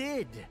just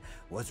did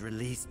was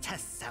release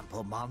test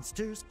sample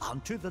monsters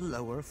onto the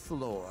lower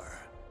floor.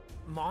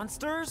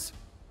 Monsters?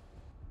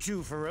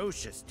 Too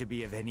ferocious to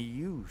be of any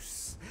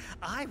use.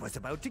 I was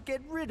about to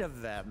get rid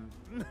of them.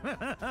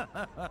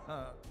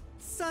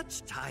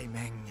 Such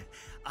timing.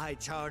 I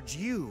charge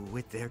you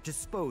with their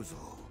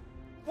disposal.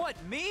 What,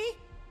 me?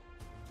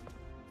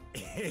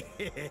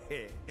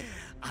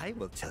 I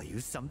will tell you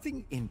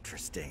something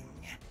interesting.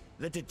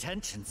 The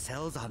detention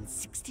cells on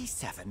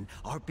 67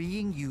 are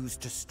being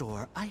used to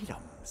store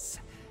items.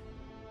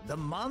 The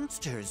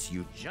monsters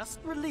you just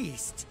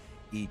released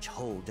each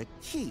hold a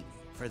key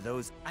for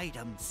those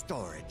item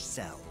storage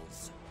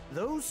cells.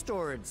 Those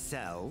storage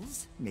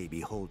cells may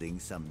be holding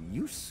some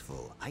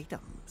useful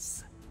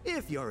items.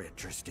 If you're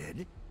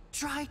interested,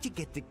 try to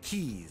get the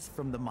keys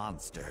from the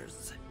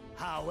monsters.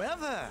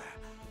 However,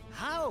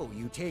 how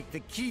you take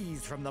the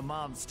keys from the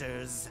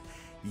monsters,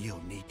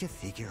 you'll need to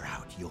figure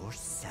out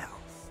yourself.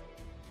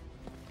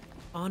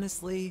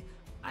 Honestly,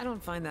 I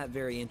don't find that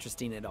very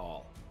interesting at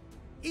all.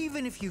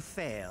 Even if you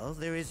fail,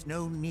 there is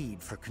no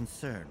need for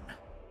concern.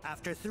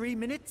 After 3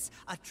 minutes,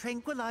 a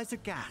tranquilizer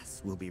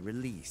gas will be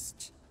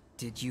released.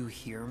 Did you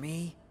hear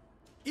me?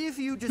 If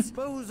you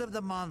dispose of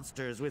the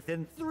monsters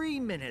within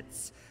 3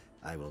 minutes,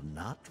 I will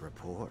not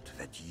report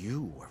that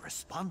you were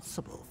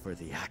responsible for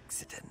the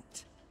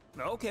accident.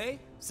 Okay,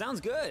 sounds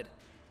good.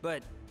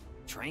 But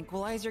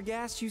tranquilizer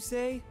gas, you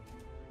say?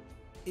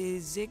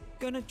 Is it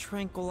gonna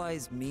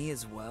tranquilize me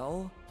as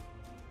well?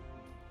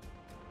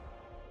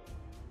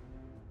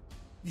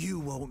 You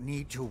won't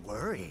need to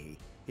worry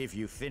if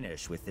you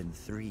finish within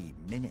 3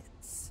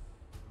 minutes.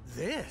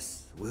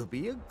 This will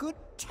be a good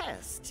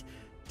test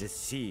to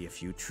see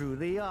if you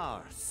truly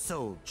are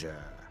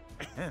Soldier.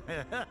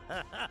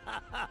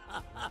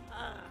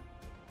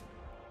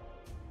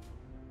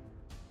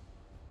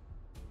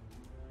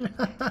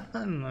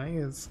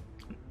 Nice.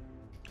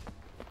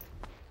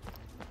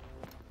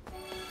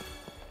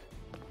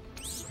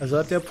 Also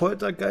hat der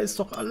Poltergeist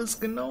doch alles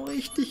genau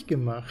richtig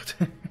gemacht.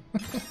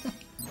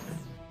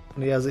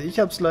 Nee, also ich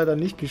habe es leider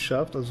nicht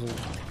geschafft. Also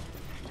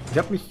ich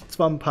habe mich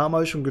zwar ein paar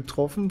Mal schon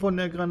getroffen von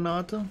der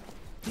Granate,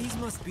 These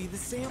must be the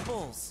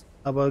samples.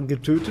 aber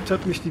getötet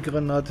hat mich die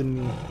Granate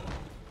nie.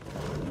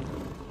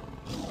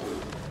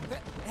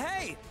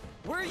 Hey,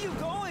 where are you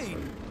going?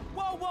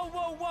 Whoa, whoa,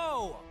 whoa,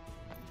 whoa!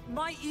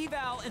 My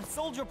eval and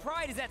soldier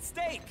pride is at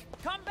stake.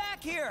 Come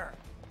back here.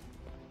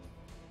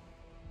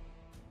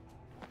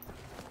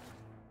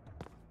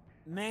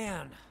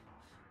 Man,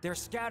 they're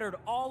scattered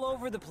all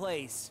over the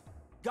place.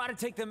 Gotta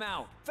take them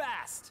out,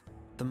 fast!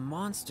 The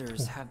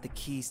monsters have the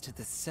keys to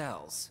the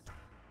cells.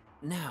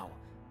 Now,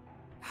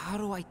 how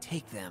do I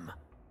take them?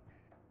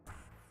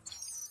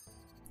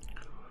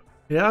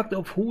 Jagd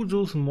auf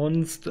Hujos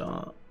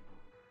Monster.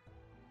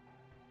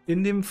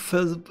 In den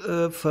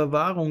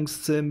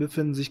Verwahrungszellen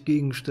befinden sich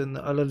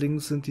Gegenstände.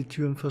 Allerdings sind die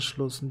Türen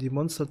verschlossen. Die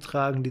Monster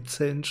tragen die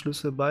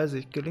Zellenschlüssel bei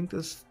sich. Gelingt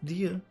es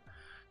dir,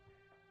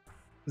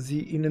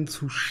 sie ihnen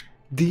zu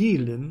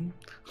stehlen,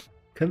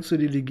 kannst du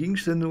dir die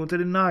Gegenstände unter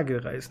den Nagel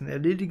reißen.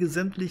 Erledige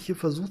sämtliche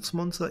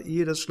Versuchsmonster,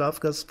 ehe das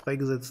Schlafgas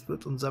freigesetzt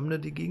wird, und sammle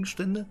die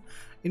Gegenstände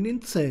in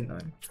den Zellen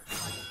ein.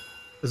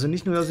 Also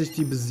nicht nur, dass ich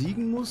die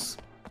besiegen muss,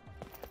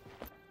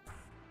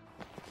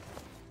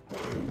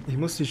 ich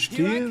muss die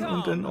stehlen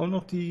und dann auch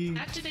noch die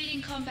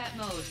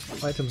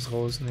Items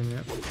rausnehmen,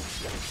 ja.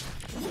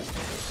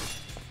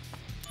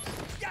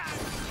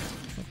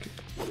 Okay.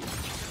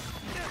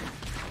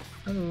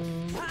 Hallo.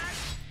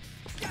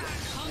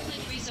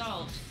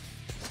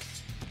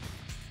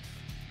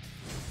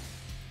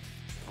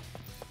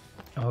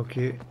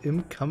 Okay,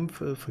 im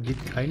Kampf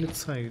vergeht keine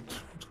Zeit.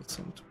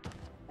 Interessant.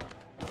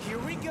 Here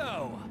we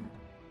go.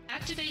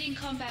 Activating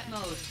combat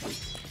mode.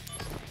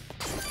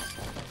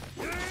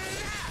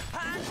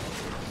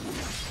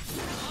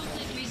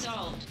 Conflict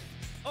resolved.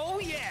 Oh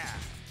yeah.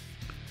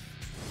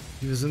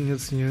 Wir sind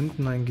jetzt hier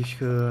hinten eigentlich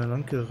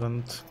lang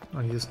gerannt.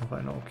 Ah, hier ist noch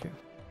einer, okay.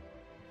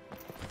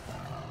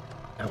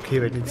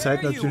 Okay, wenn die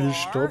Zeit natürlich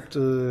stoppt,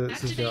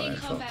 ist es ja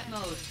einfach.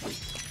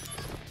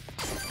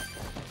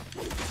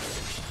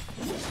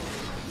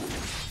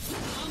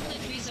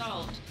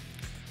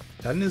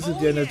 Dann ist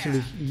es ja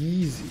natürlich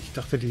easy. Ich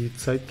dachte, die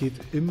Zeit geht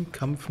im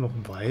Kampf noch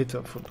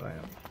weiter, von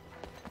daher.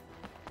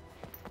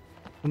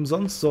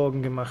 Umsonst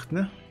Sorgen gemacht,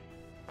 ne?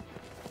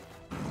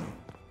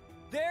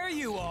 There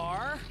you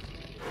are.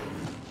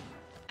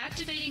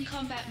 Activating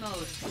combat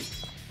mode.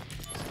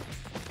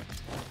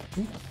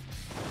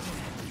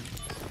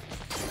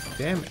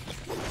 Damn it.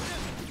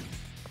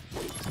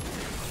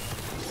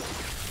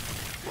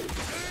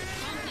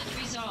 Conflict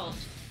resolved.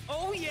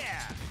 Oh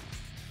yeah.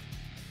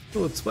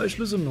 So, 2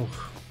 Schlüssel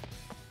noch.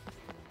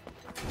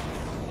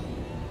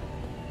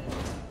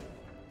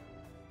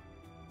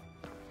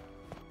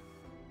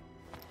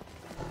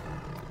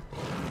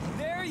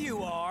 There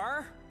you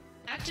are.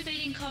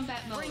 Activating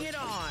combat mode. Bring it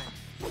on.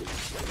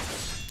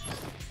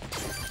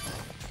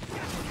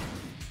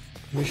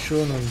 Mich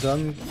schon, und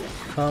dann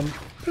kam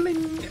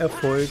Bling,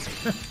 Erfolg.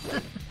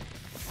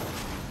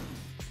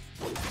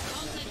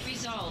 Conflict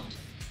resolved.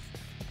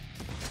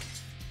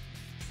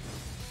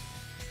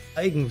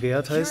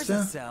 Eigenwert heißt Here's a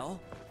er. cell.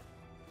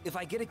 If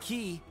I get a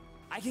key,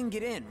 I can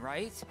get in,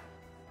 right?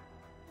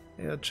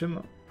 Ja,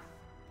 Chimmer.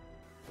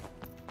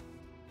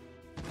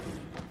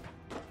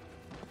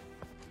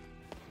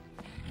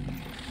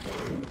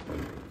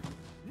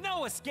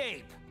 No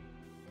escape.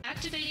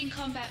 Activating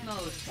combat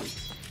mode.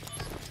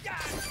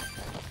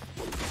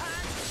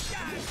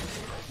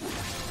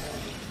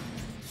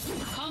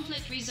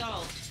 Conflict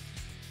resolved.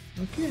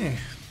 Okay.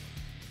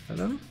 Na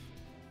dann.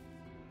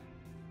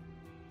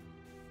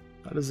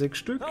 Alle 6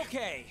 Stück.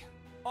 Okay,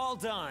 all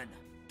done.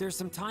 There's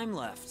some time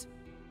left.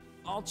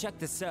 I'll check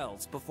the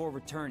cells before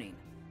returning.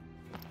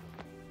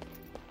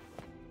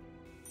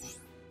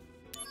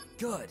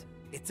 Good,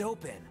 it's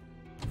open.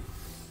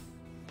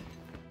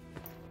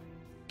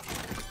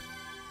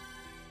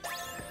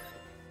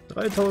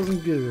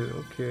 $3000 Gil,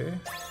 okay.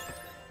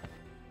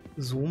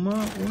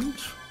 Soma und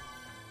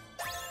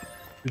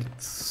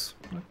Blitz.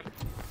 Okay.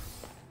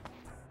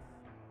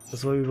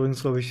 Das war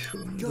übrigens, glaube ich,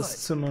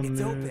 das Zimmer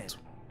mit.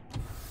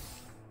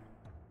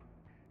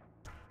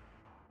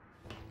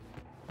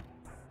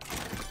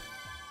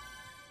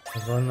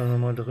 Da waren wir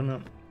nochmal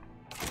drinnen.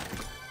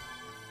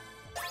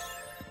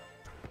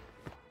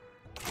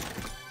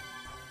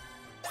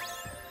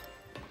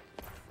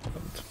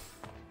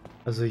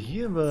 Also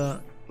hier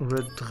war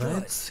Red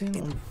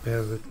 13 und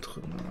Barrett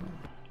drin.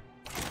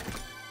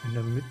 In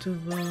der Mitte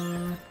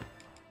war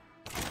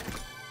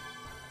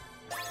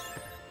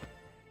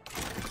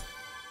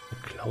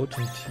Cloud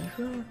und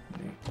Tiefe?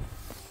 Nee.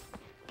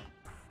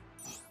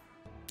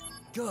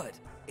 Good,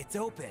 it's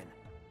open.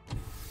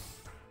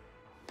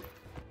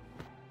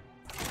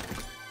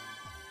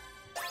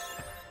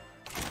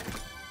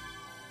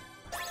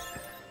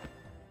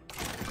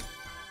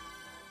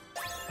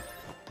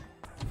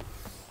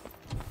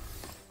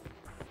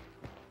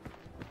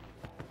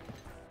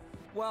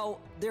 Well,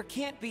 there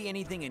can't be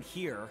anything in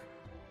here.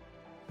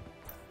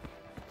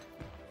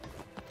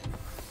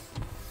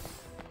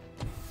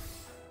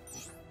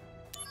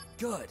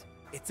 Good,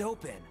 it's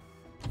open.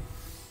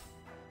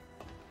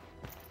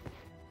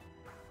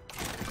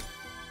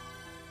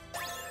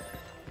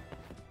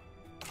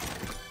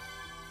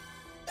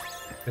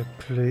 Der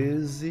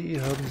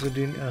Playsee, haben sie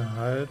den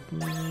erhalten?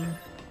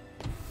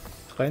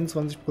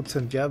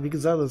 23%. Ja, wie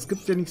gesagt, es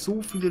gibt ja nicht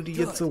so viele, die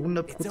jetzt so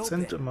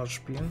 100% immer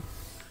spielen.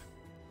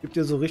 Es gibt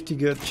ja so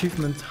richtige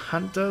Achievement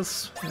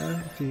Hunters,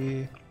 ja,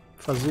 die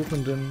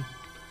versuchen dann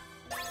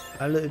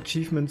alle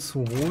Achievements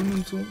zu holen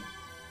und so.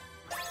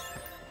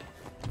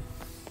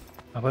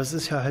 Aber es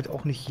ist ja halt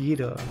auch nicht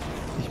jeder.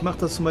 Ich mache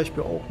das zum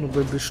Beispiel auch nur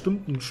bei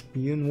bestimmten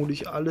Spielen, hole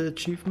ich alle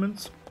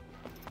Achievements.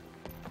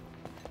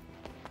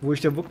 Wo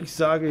ich da wirklich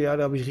sage, ja,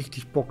 da habe ich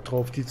richtig Bock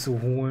drauf, die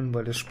zu holen,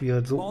 weil das Spiel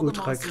halt so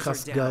ultra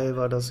krass geil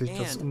war, dass ich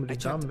das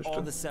unbedingt haben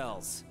möchte.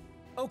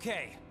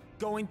 Okay,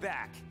 going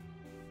back.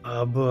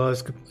 Aber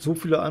es gibt so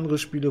viele andere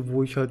Spiele,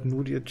 wo ich halt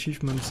nur die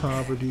Achievements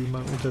habe, die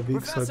man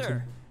unterwegs halt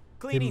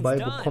so nebenbei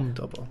bekommt,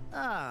 aber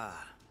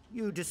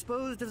You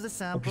disposed of the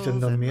ob ich samples dann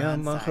da and mehr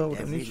mache ransacked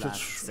oder every nicht, das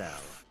last ist cell.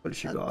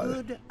 völlig A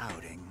egal. good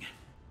outing.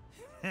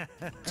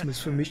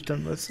 Zumindest für mich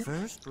dann, weißt du?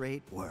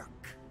 First-rate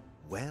work.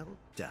 Well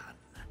done.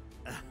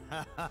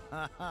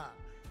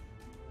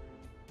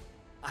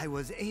 I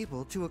was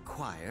able to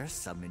acquire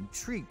some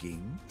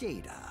intriguing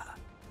data.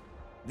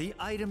 The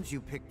items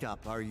you picked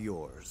up are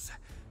yours,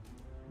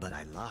 but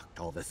I locked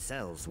all the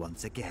cells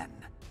once again.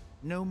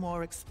 No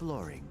more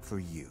exploring for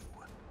you.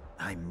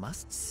 I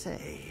must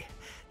say,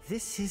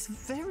 this is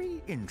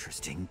very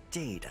interesting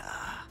data.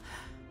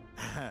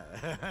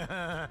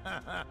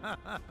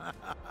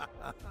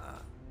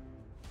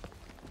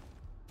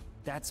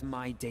 That's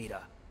my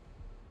data.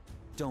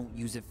 Don't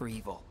use it for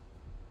evil.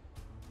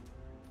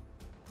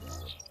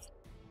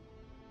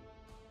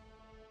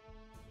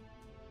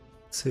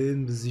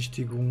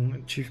 Zellenbesichtigung,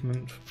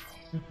 Achievement.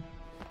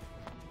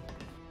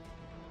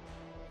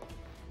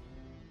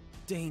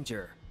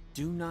 Danger.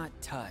 Do not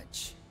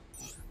touch.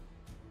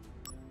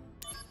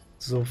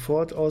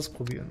 Sofort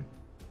ausprobieren.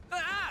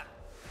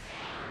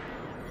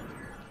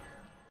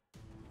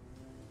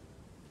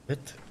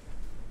 What?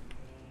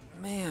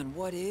 Man,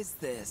 what is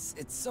this?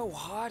 It's so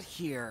hot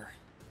here.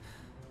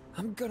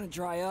 I'm gonna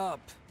dry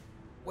up.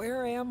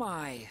 Where am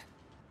I?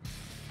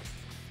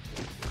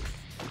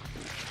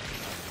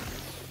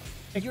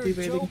 You're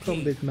Activating joking.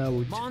 combat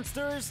mode.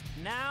 Monsters?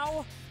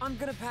 Now? I'm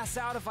gonna pass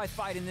out if I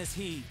fight in this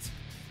heat.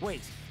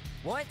 Wait,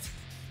 what?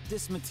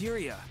 This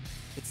materia.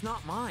 It's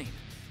not mine.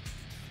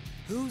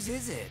 Whose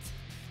is it?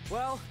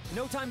 Well,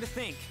 no time to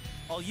think.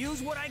 I'll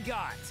use what I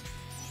got.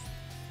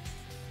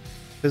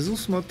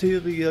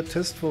 Versuchsmateria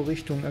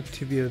Testvorrichtung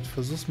aktiviert.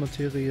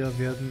 Versuchsmateria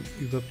werden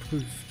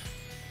überprüft.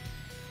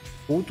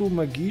 Proto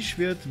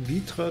Magieschwert,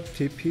 Vitra,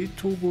 TP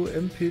Turbo,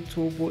 MP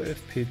Turbo,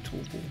 FP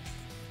Turbo.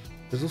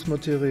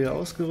 Versuchsmateria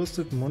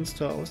ausgerüstet,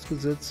 Monster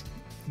ausgesetzt,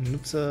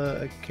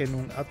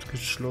 Nutzererkennung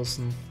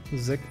abgeschlossen.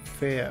 Sek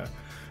Fair,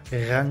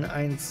 Rang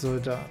 1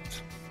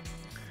 Soldat.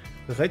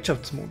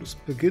 Bereitschaftsmodus,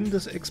 Beginn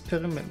des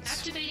Experiments.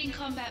 Activating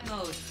combat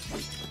mode.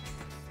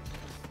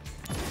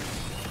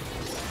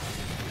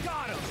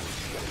 Got him!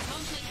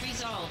 Conflict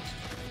resolved.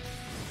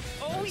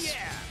 Oh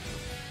yeah!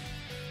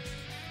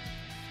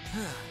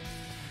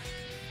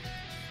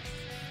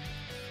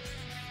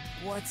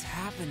 What's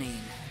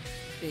happening?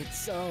 It's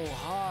so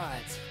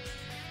hot.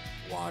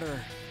 Water.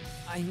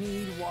 I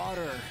need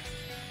water.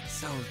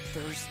 So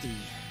thirsty.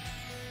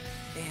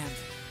 And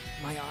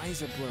my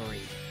eyes are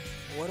blurry.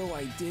 What do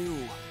I do?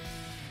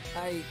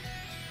 I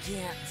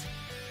can't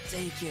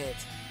take it.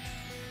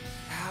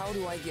 How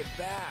do I get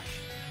back?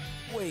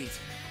 Wait.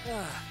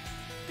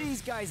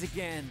 These guys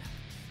again.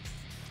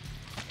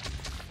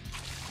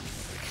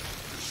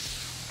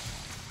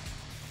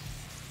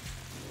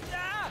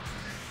 Ah!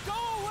 Go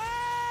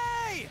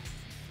away!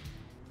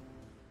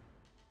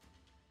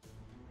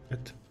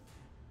 What?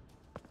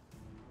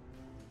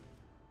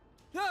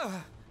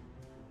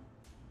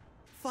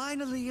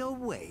 Finally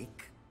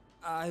awake?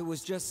 I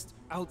was just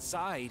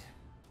outside.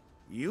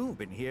 You've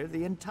been here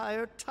the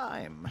entire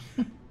time,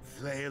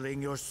 flailing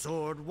your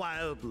sword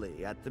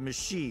wildly at the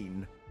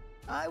machine.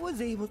 I was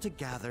able to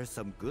gather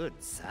some good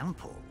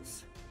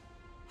samples.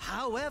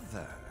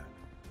 However,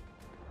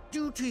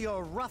 due to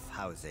your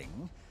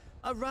roughhousing,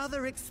 a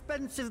rather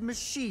expensive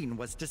machine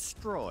was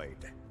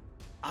destroyed.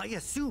 I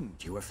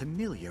assumed you were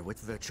familiar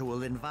with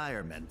virtual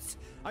environments.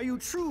 Are you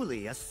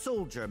truly a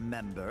soldier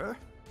member?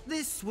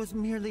 This was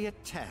merely a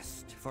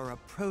test for a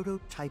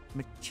prototype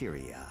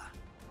materia.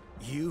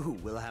 You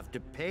will have to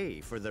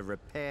pay for the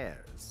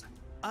repairs.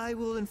 I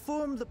will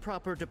inform the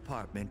proper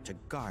department to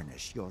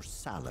garnish your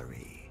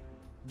salary.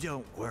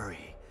 Don't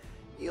worry,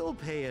 you'll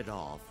pay it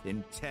off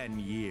in 10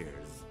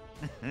 years.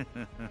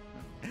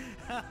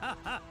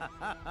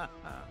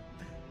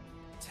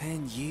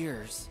 10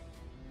 years.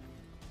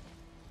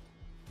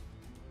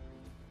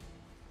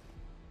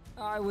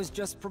 I was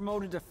just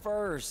promoted to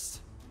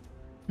first.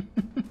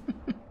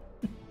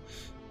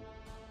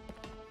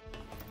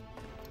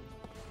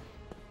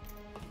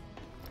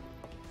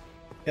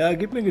 Ja,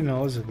 geht mir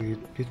genauso,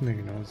 geht mir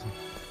genauso.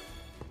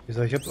 Wie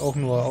gesagt, ich habe auch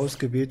nur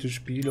ausgewählte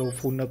Spiele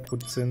auf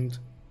 100%.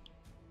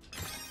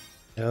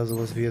 Ja,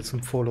 sowas wie jetzt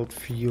ein Fallout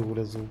 4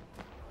 oder so.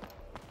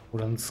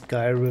 Oder ein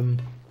Skyrim.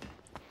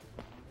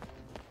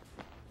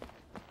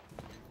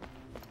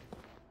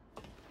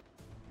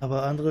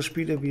 Aber andere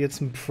Spiele wie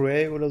jetzt ein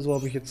Prey oder so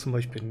habe ich jetzt zum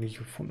Beispiel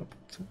nicht auf 100%.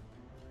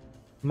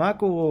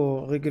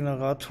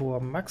 Makro-Regenerator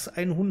Max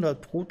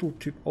 100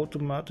 Prototyp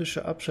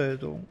automatische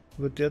Abschaltung.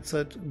 Wird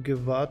derzeit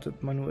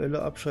gewartet.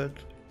 Manuelle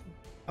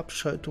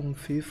Abschaltung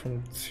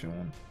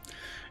Fehlfunktion.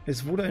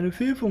 Es wurde eine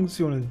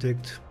Fehlfunktion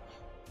entdeckt,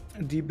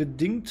 die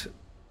bedingt,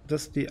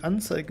 dass die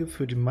Anzeige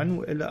für die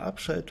manuelle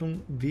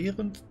Abschaltung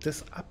während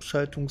des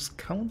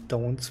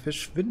Abschaltungs-Countdowns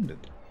verschwindet.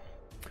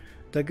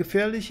 Da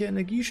gefährliche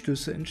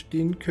Energiestöße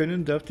entstehen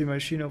können, darf die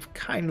Maschine auf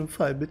keinen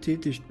Fall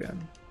betätigt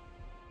werden.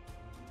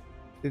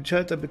 Den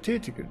Schalter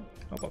betätigen.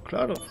 Aber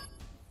klar doch.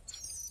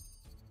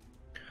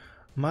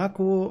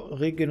 Marco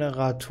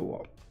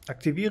Regenerator.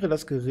 Aktiviere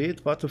das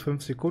Gerät, warte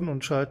 5 Sekunden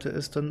und schalte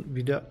es dann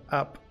wieder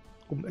ab,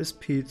 um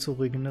SP zu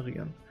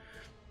regenerieren.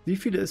 Wie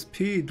viele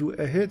SP du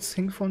erhältst,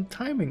 hängt von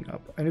Timing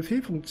ab. Eine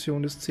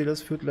Fehlfunktion des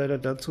Zählers führt leider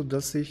dazu,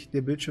 dass sich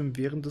der Bildschirm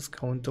während des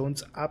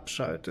Countdowns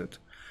abschaltet.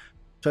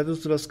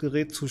 Schaltest du das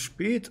Gerät zu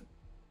spät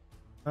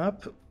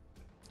ab,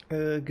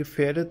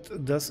 gefährdet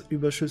das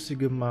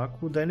überschüssige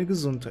Marco deine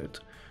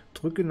Gesundheit.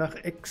 Drücke nach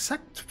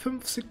exakt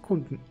 5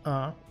 Sekunden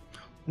A,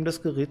 um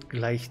das Gerät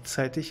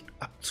gleichzeitig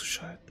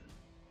abzuschalten.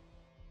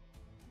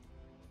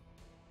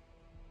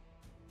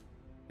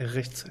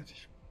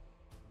 Rechtzeitig.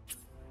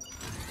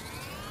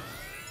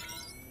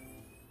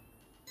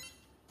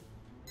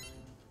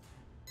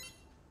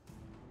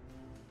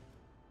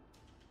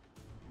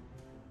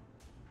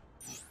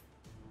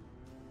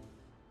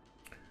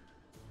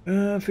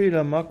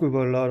 Fehler,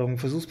 Marco-Überladung.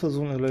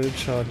 Versuchsperson erleidet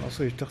Schaden.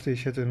 Achso, ich dachte,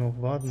 ich hätte noch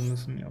warten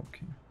müssen. Ja,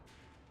 okay.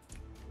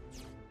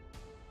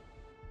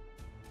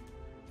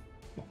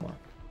 Nochmal.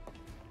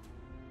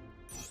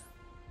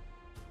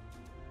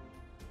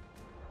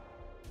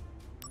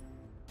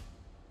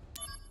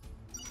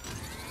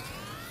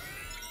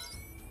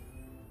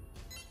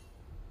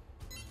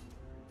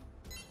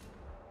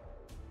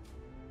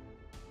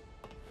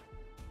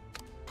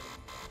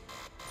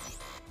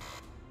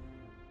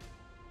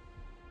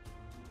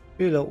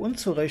 Fehler,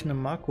 unzureichende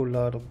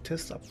Marco-Ladung.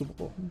 Test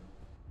abgebrochen.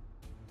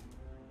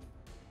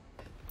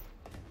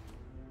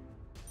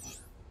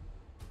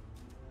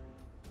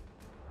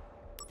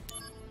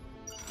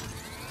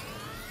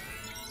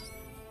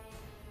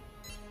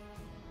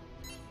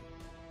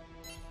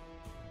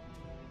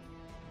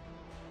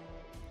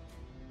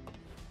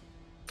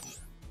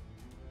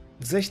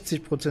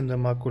 %60 der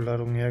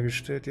Marco-Ladung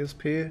hergestellt. Die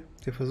SP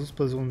der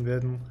Versuchspersonen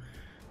werden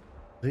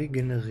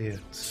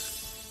regeneriert.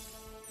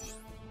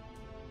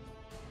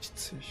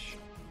 60.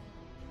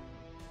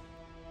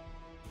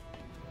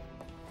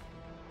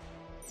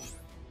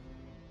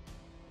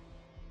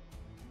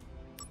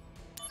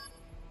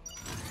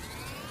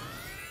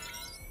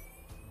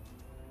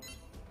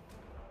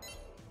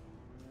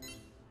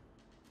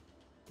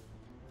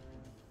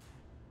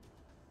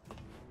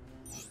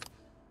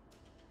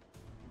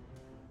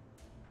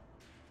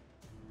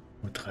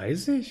 Nur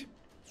 30?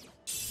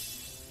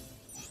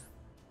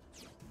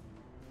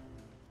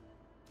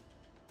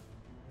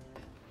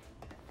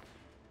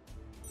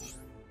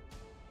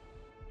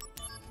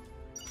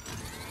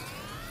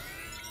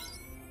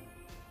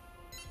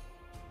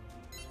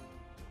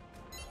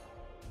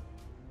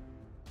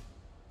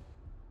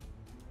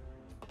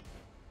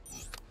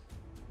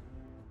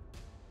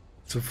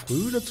 Zu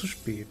früh oder zu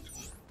spät?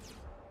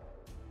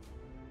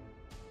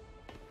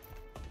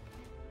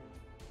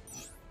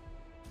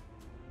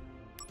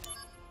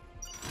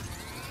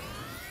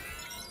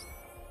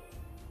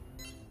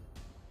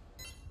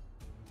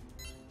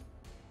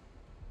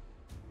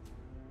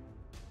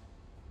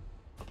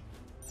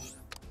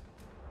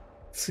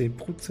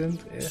 %10?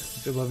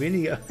 Ist aber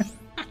weniger.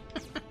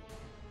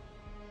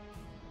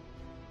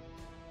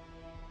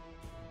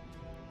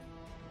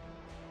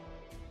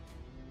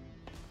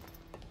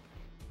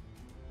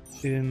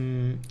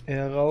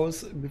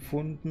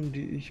 Herausgefunden,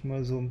 die ich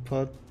mal so ein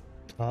paar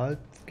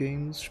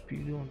Games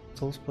spiele und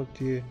South Park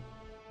die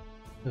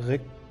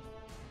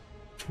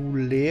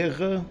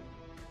rektuläre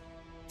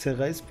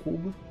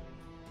Zerreißprobe.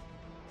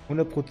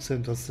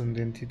 100% hast du in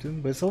den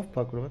Titeln bei South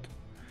Park, oder was?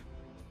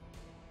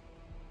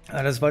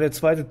 Ah, das war der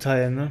zweite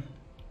Teil, ne?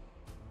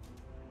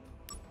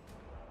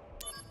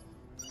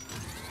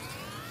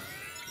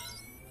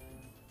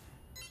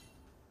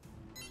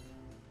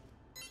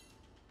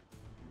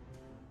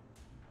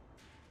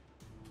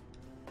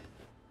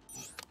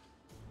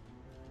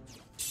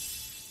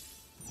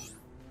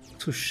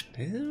 Zu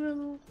schnell oder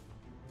so?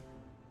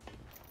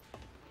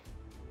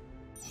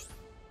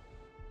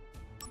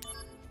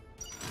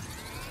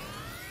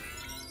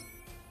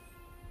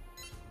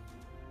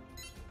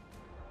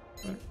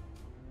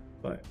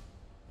 Zwei,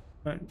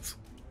 eins,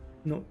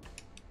 no.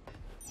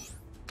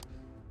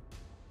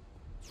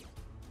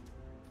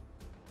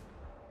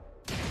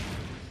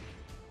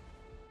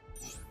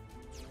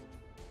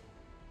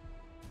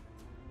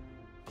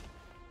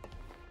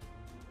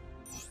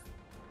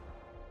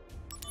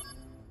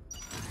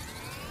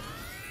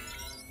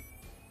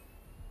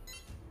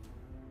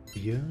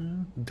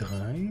 Vier,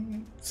 3,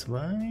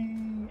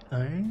 2,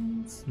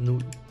 1, 0.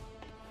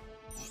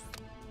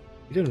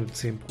 Wieder nur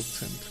 10%.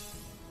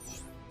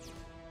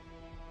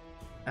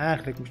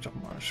 Ach, leck mich doch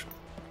am Arsch.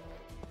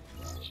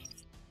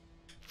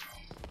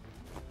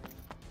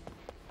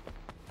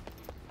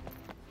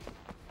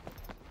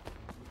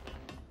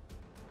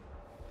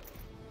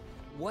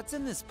 What's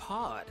in this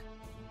pod?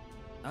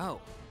 Oh,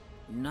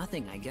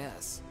 nothing, I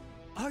guess.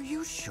 Are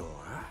you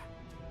sure?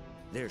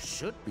 There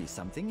should be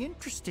something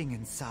interesting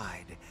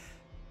inside.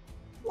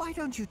 Why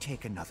don't you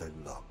take another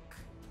look?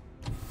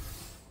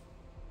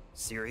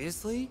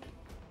 Seriously?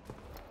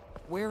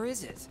 Where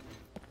is it?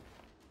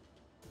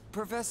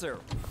 Professor,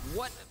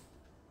 what?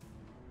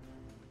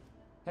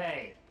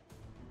 Hey.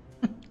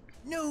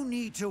 No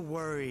need to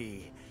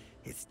worry.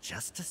 It's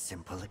just a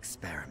simple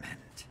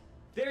experiment.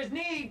 There's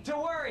need to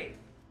worry!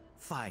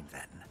 Fine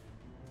then.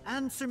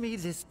 Answer me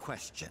this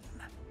question.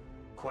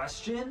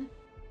 Question?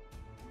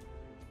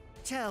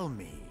 Tell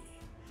me,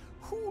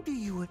 who do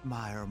you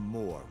admire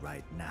more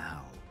right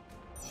now?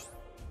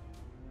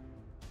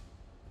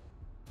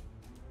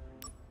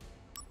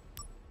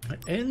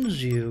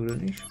 Angie, oder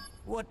nicht?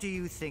 What do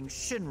you think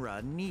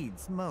Shinra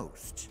needs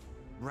most,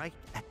 right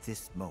at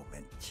this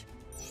moment?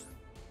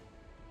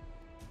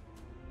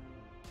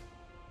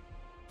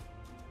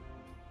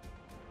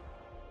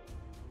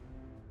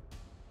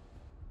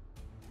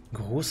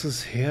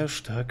 Großes Heer,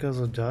 starker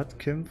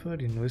Soldatkämpfer,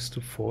 die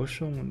neueste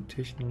Forschung und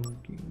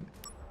Technologie.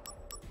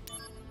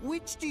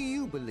 Which do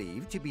you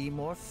believe to be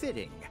more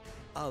fitting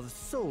of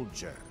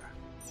soldier?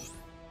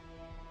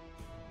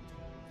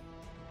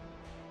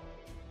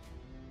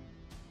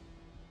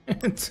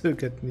 Er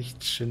zögert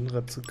nicht,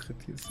 Shinra zu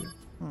kritisieren.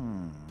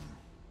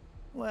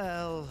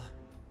 Well,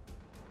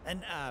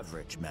 an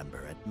average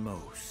member at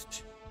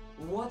most.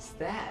 What's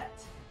that?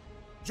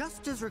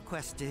 Just as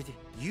requested,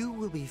 you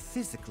will be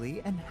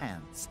physically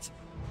enhanced.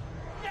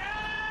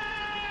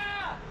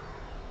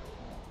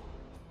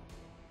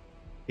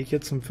 Ich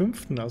jetzt zum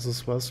 5.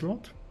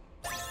 Accessoire-Slot.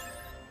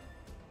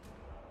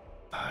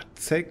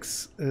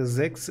 6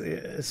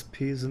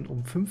 SP sind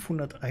um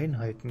 500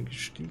 Einheiten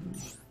gestiegen.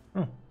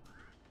 Oh.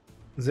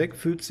 Zack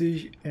fühlt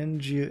sich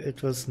Angie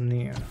etwas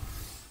näher.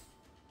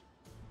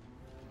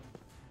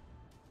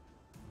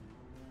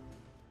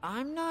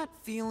 I'm not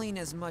feeling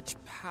as much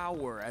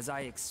power as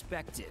I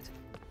expected.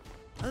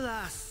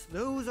 Alas,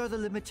 those are the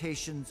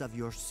limitations of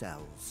your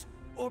cells.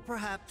 Or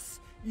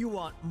perhaps you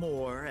want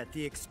more at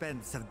the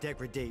expense of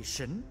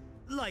degradation?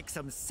 Like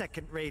some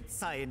second-rate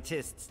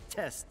scientist's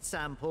test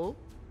sample?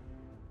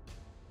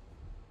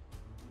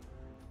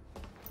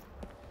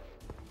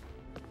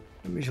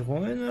 Mich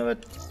rollen, aber...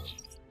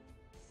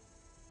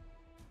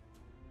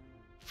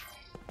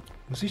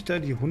 Muss ich da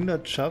die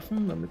 100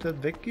 schaffen, damit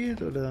das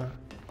weggeht, oder?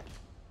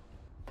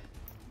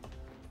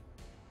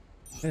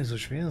 Kann nicht so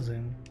schwer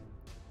sein.